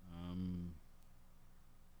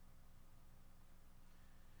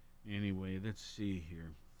 Anyway, let's see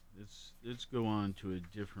here. Let's go on to a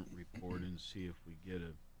different report and see if we get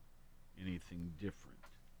anything different.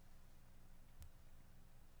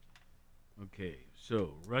 Okay,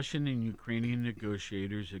 so Russian and Ukrainian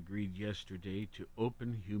negotiators agreed yesterday to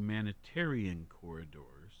open humanitarian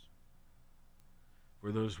corridors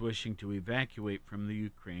for those wishing to evacuate from the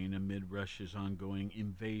Ukraine amid Russia's ongoing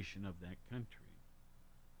invasion of that country.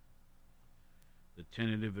 The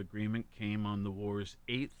tentative agreement came on the war's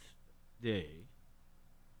 8th day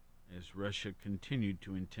as Russia continued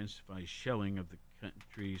to intensify shelling of the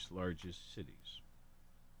country's largest cities.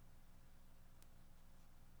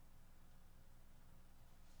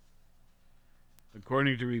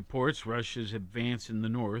 According to reports, Russia's advance in the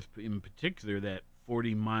north, in particular that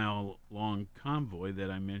 40-mile-long convoy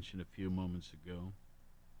that I mentioned a few moments ago,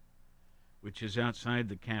 which is outside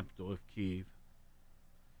the capital of Kyiv,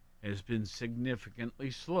 has been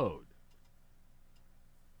significantly slowed.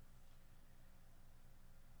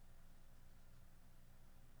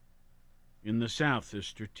 In the south, the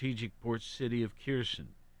strategic port city of Kherson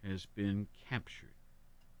has been captured.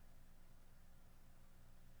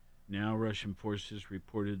 Now Russian forces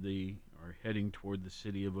reportedly are heading toward the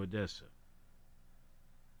city of Odessa.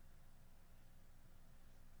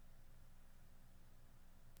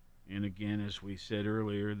 And again, as we said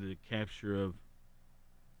earlier, the capture of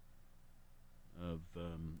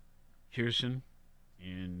Kherson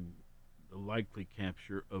and the likely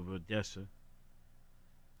capture of Odessa.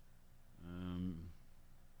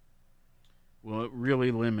 Well, it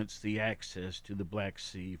really limits the access to the Black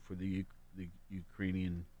Sea for the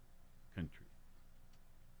Ukrainian country.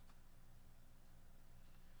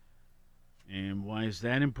 And why is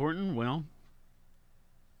that important? Well,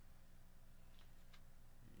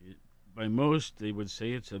 by most, they would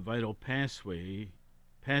say it's a vital passageway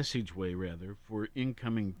for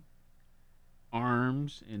incoming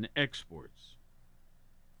arms and exports.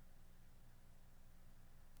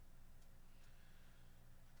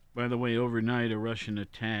 By the way, overnight, a Russian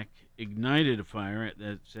attack ignited a fire at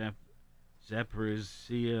that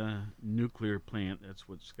Zaporizhzhia nuclear plant. That's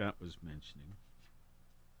what Scott was mentioning.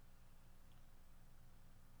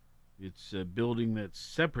 It's a building that's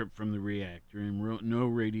separate from the reactor, and no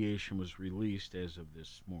radiation was released as of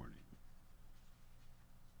this morning.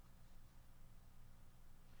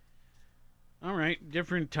 All right,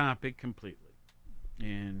 different topic completely,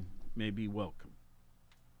 and maybe welcome.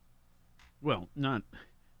 Well, not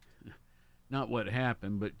what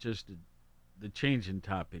happened, but just the change in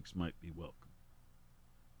topics might be welcome.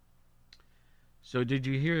 So did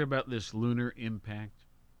you hear about this lunar impact?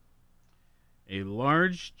 A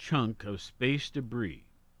large chunk of space debris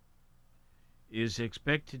is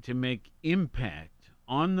expected to make impact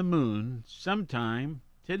on the moon sometime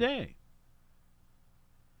today.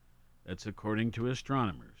 That's according to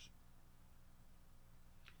astronomers.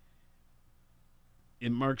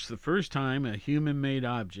 It marks the first time a human-made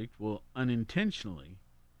object will unintentionally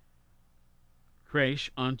crash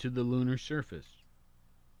onto the lunar surface.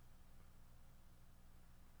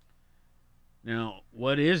 Now,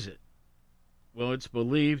 what is it? Well, it's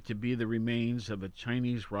believed to be the remains of a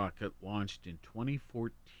Chinese rocket launched in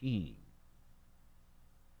 2014.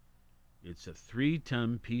 It's a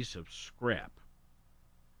 3-ton piece of scrap,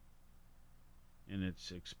 and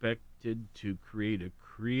it's expected to create a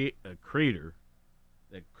crater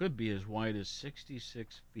that could be as wide as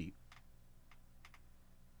 66 feet.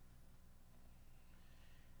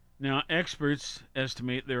 Now, experts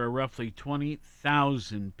estimate there are roughly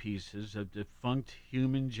 20,000 pieces of defunct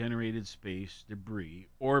human-generated space debris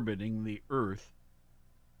orbiting the Earth,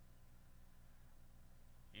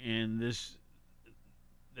 and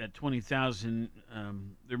that 20,000,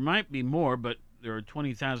 there might be more, but there are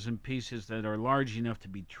 20,000 pieces that are large enough to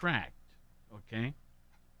be tracked, okay?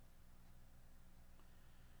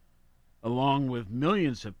 Along with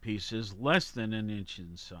millions of pieces less than an inch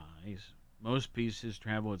in size. Most pieces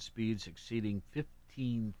travel at speeds exceeding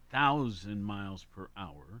 15,000 miles per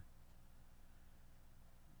hour,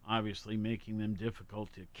 obviously making them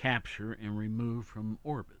difficult to capture and remove from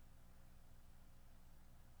orbit.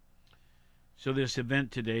 So this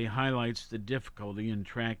event today highlights the difficulty in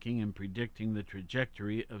tracking and predicting the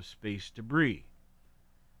trajectory of space debris,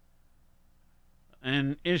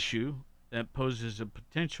 an issue that poses a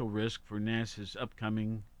potential risk for NASA's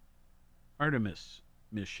upcoming Artemis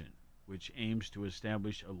mission, which aims to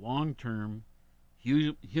establish a long-term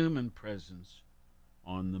human presence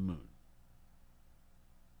on the moon.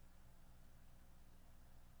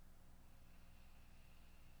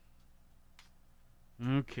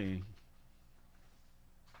 Okay.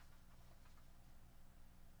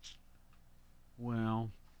 Well,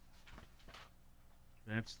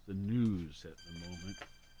 that's the news at the moment.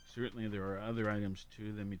 Certainly there are other items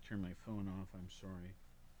too. Let me turn my phone off. I'm sorry.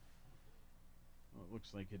 Well, it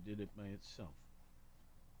looks like it did it by itself.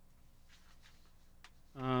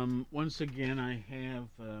 Once again, I have,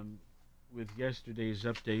 with yesterday's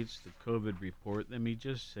updates, the COVID report. Let me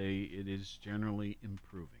just say it is generally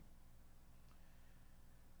improving,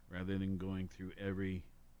 rather than going through every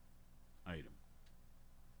item.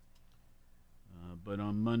 But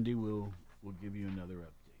on Monday, we'll give you another update.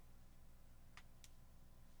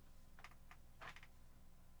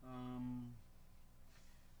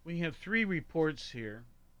 We have 3 reports here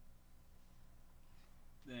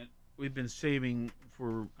that we've been saving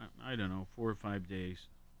for, I don't know, 4 or 5 days.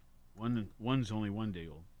 One's only 1 day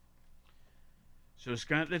old. So,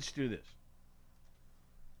 Scott, let's do this.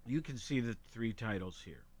 You can see the 3 titles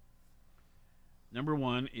here. Number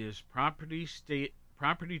 1 is property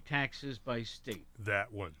taxes by state.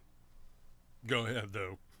 That one. Go ahead,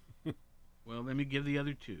 though. Well, let me give the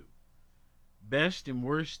other 2. best and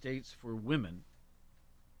worst states for women,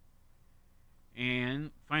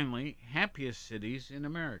 and finally, happiest cities in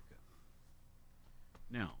America.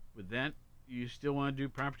 Now, with that, you still want to do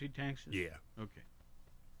property taxes? Yeah. Okay.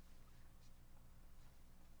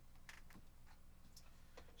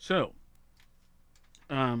 So,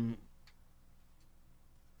 I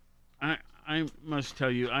must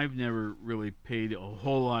tell you, I've never really paid a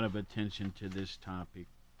whole lot of attention to this topic.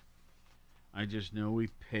 I just know we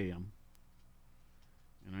pay them.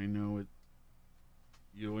 And I know it.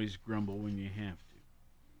 You always grumble when you have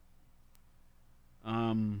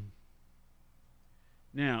to.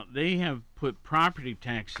 Now, they have put property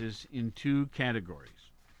taxes in two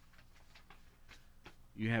categories.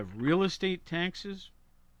 You have real estate taxes,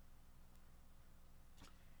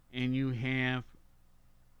 and you have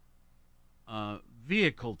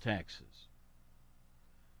vehicle taxes.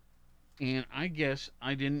 And I guess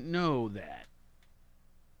I didn't know that.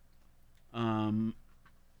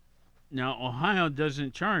 Now, Ohio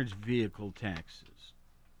doesn't charge vehicle taxes.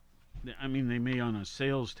 I mean, they may on a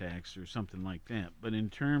sales tax or something like that. But in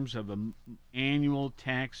terms of an annual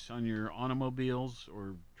tax on your automobiles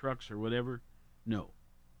or trucks or whatever, no.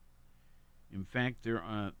 In fact, there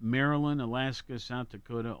are Maryland, Alaska, South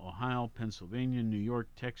Dakota, Ohio, Pennsylvania, New York,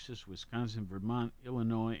 Texas, Wisconsin, Vermont,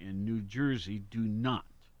 Illinois, and New Jersey do not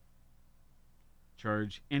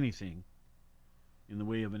charge anything in the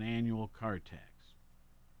way of an annual car tax.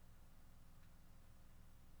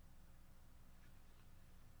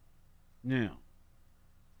 Now,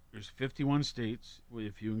 there's 51 states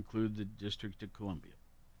if you include the District of Columbia.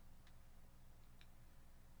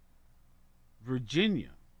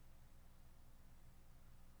 Virginia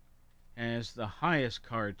has the highest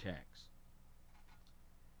car tax.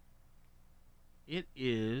 It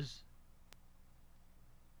is,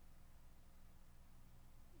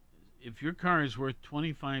 if your car is worth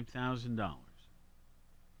 $25,000,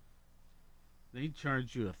 they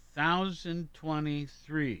charge you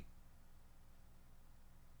 $1,023.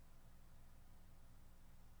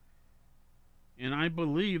 And I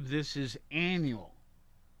believe this is annual.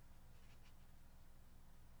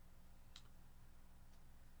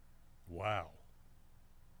 Wow.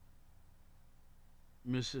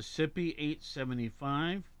 Mississippi,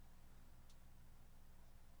 $875.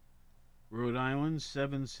 Rhode Island,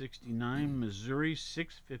 $769. Missouri,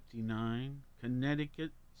 $659. Connecticut,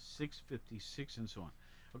 $656, and so on.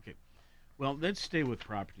 Okay. Well, let's stay with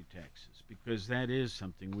property taxes because that is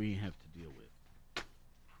something we have to deal with.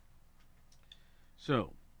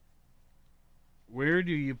 So, where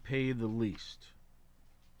do you pay the least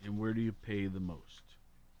and where do you pay the most?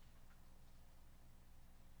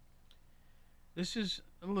 This is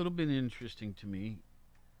a little bit interesting to me.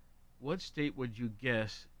 What state would you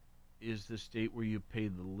guess is the state where you pay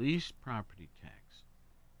the least property tax?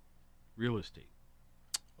 Real estate.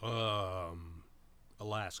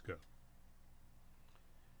 Alaska.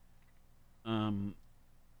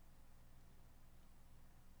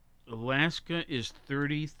 Alaska is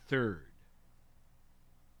 33rd.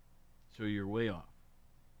 So you're way off.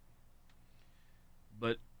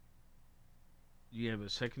 But do you have a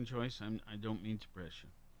second choice? I don't mean to press you.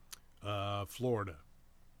 Florida.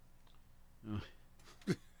 I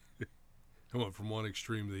went from one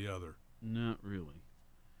extreme to the other. Not really.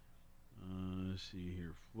 Let's see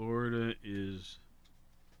here. Florida is...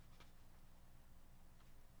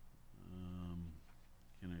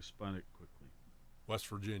 can I spot it quickly? West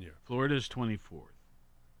Virginia. Florida is 24th.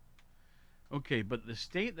 Okay, but the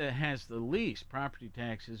state that has the least property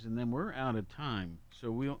taxes, and then we're out of time,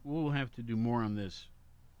 so we'll have to do more on this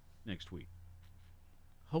next week.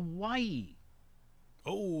 Hawaii.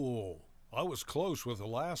 Oh, I was close with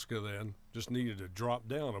Alaska then. Just needed to drop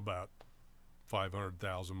down about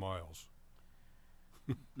 500,000 miles.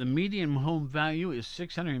 The median home value is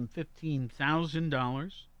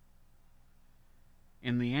 $615,000.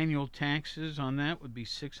 And the annual taxes on that would be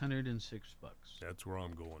 $606. That's where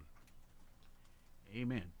I'm going.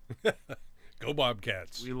 Amen. Go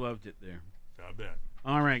Bobcats. We loved it there. I bet.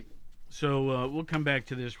 All right. So we'll come back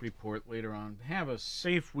to this report later on. Have a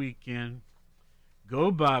safe weekend. Go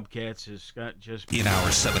Bobcats, as Scott just... In our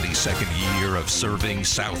 72nd year of serving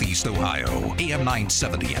Southeast Ohio, AM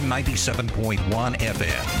 970 and 97.1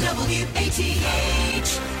 FM.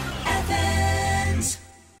 WATH Athens.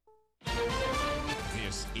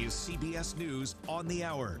 This is CBS News on the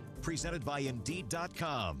Hour, presented by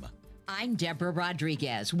Indeed.com. I'm Deborah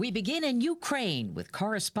Rodriguez. We begin in Ukraine with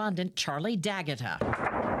correspondent Charlie D'Agata.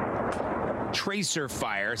 tracer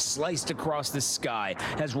fire sliced across the sky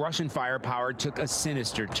as Russian firepower took a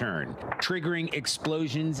sinister turn, triggering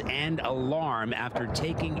explosions and alarm after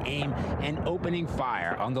taking aim and opening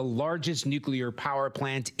fire on the largest nuclear power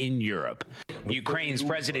plant in Europe. Ukraine's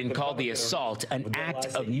president called the assault an act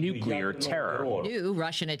of nuclear terror. New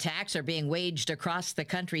Russian attacks are being waged across the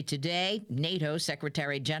country today. NATO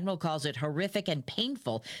Secretary General calls it horrific and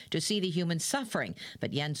painful to see the human suffering.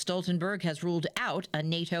 But Jens Stoltenberg has ruled out a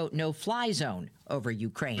NATO no-fly zone over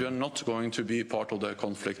Ukraine. We are not going to be part of the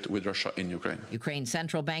conflict with Russia in Ukraine. Ukraine's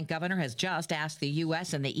central bank governor has just asked the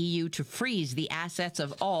U.S. and the EU to freeze the assets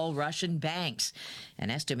of all Russian banks. An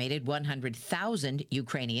estimated 100,000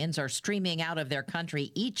 Ukrainians are streaming out of their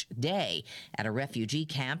country each day at a refugee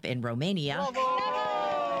camp in Romania.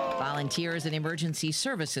 Volunteers and emergency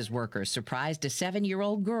services workers surprised a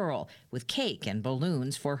 7-year-old girl with cake and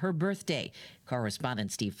balloons for her birthday.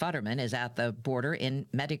 Correspondent Steve Futterman is at the border in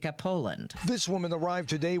Medyka, Poland. This woman arrived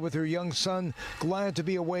today with her young son, glad to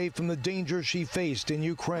be away from the danger she faced in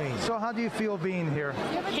Ukraine. So how do you feel being here?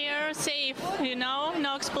 Here, safe,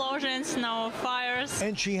 no explosions, no fires.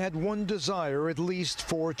 And she had one desire, at least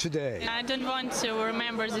for today. I don't want to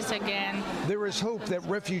remember this again. There is hope that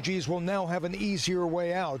refugees will now have an easier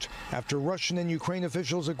way out after Russian and Ukraine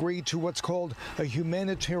officials agreed to what's called a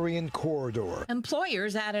humanitarian corridor.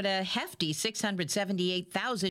 Employers added a hefty 678,000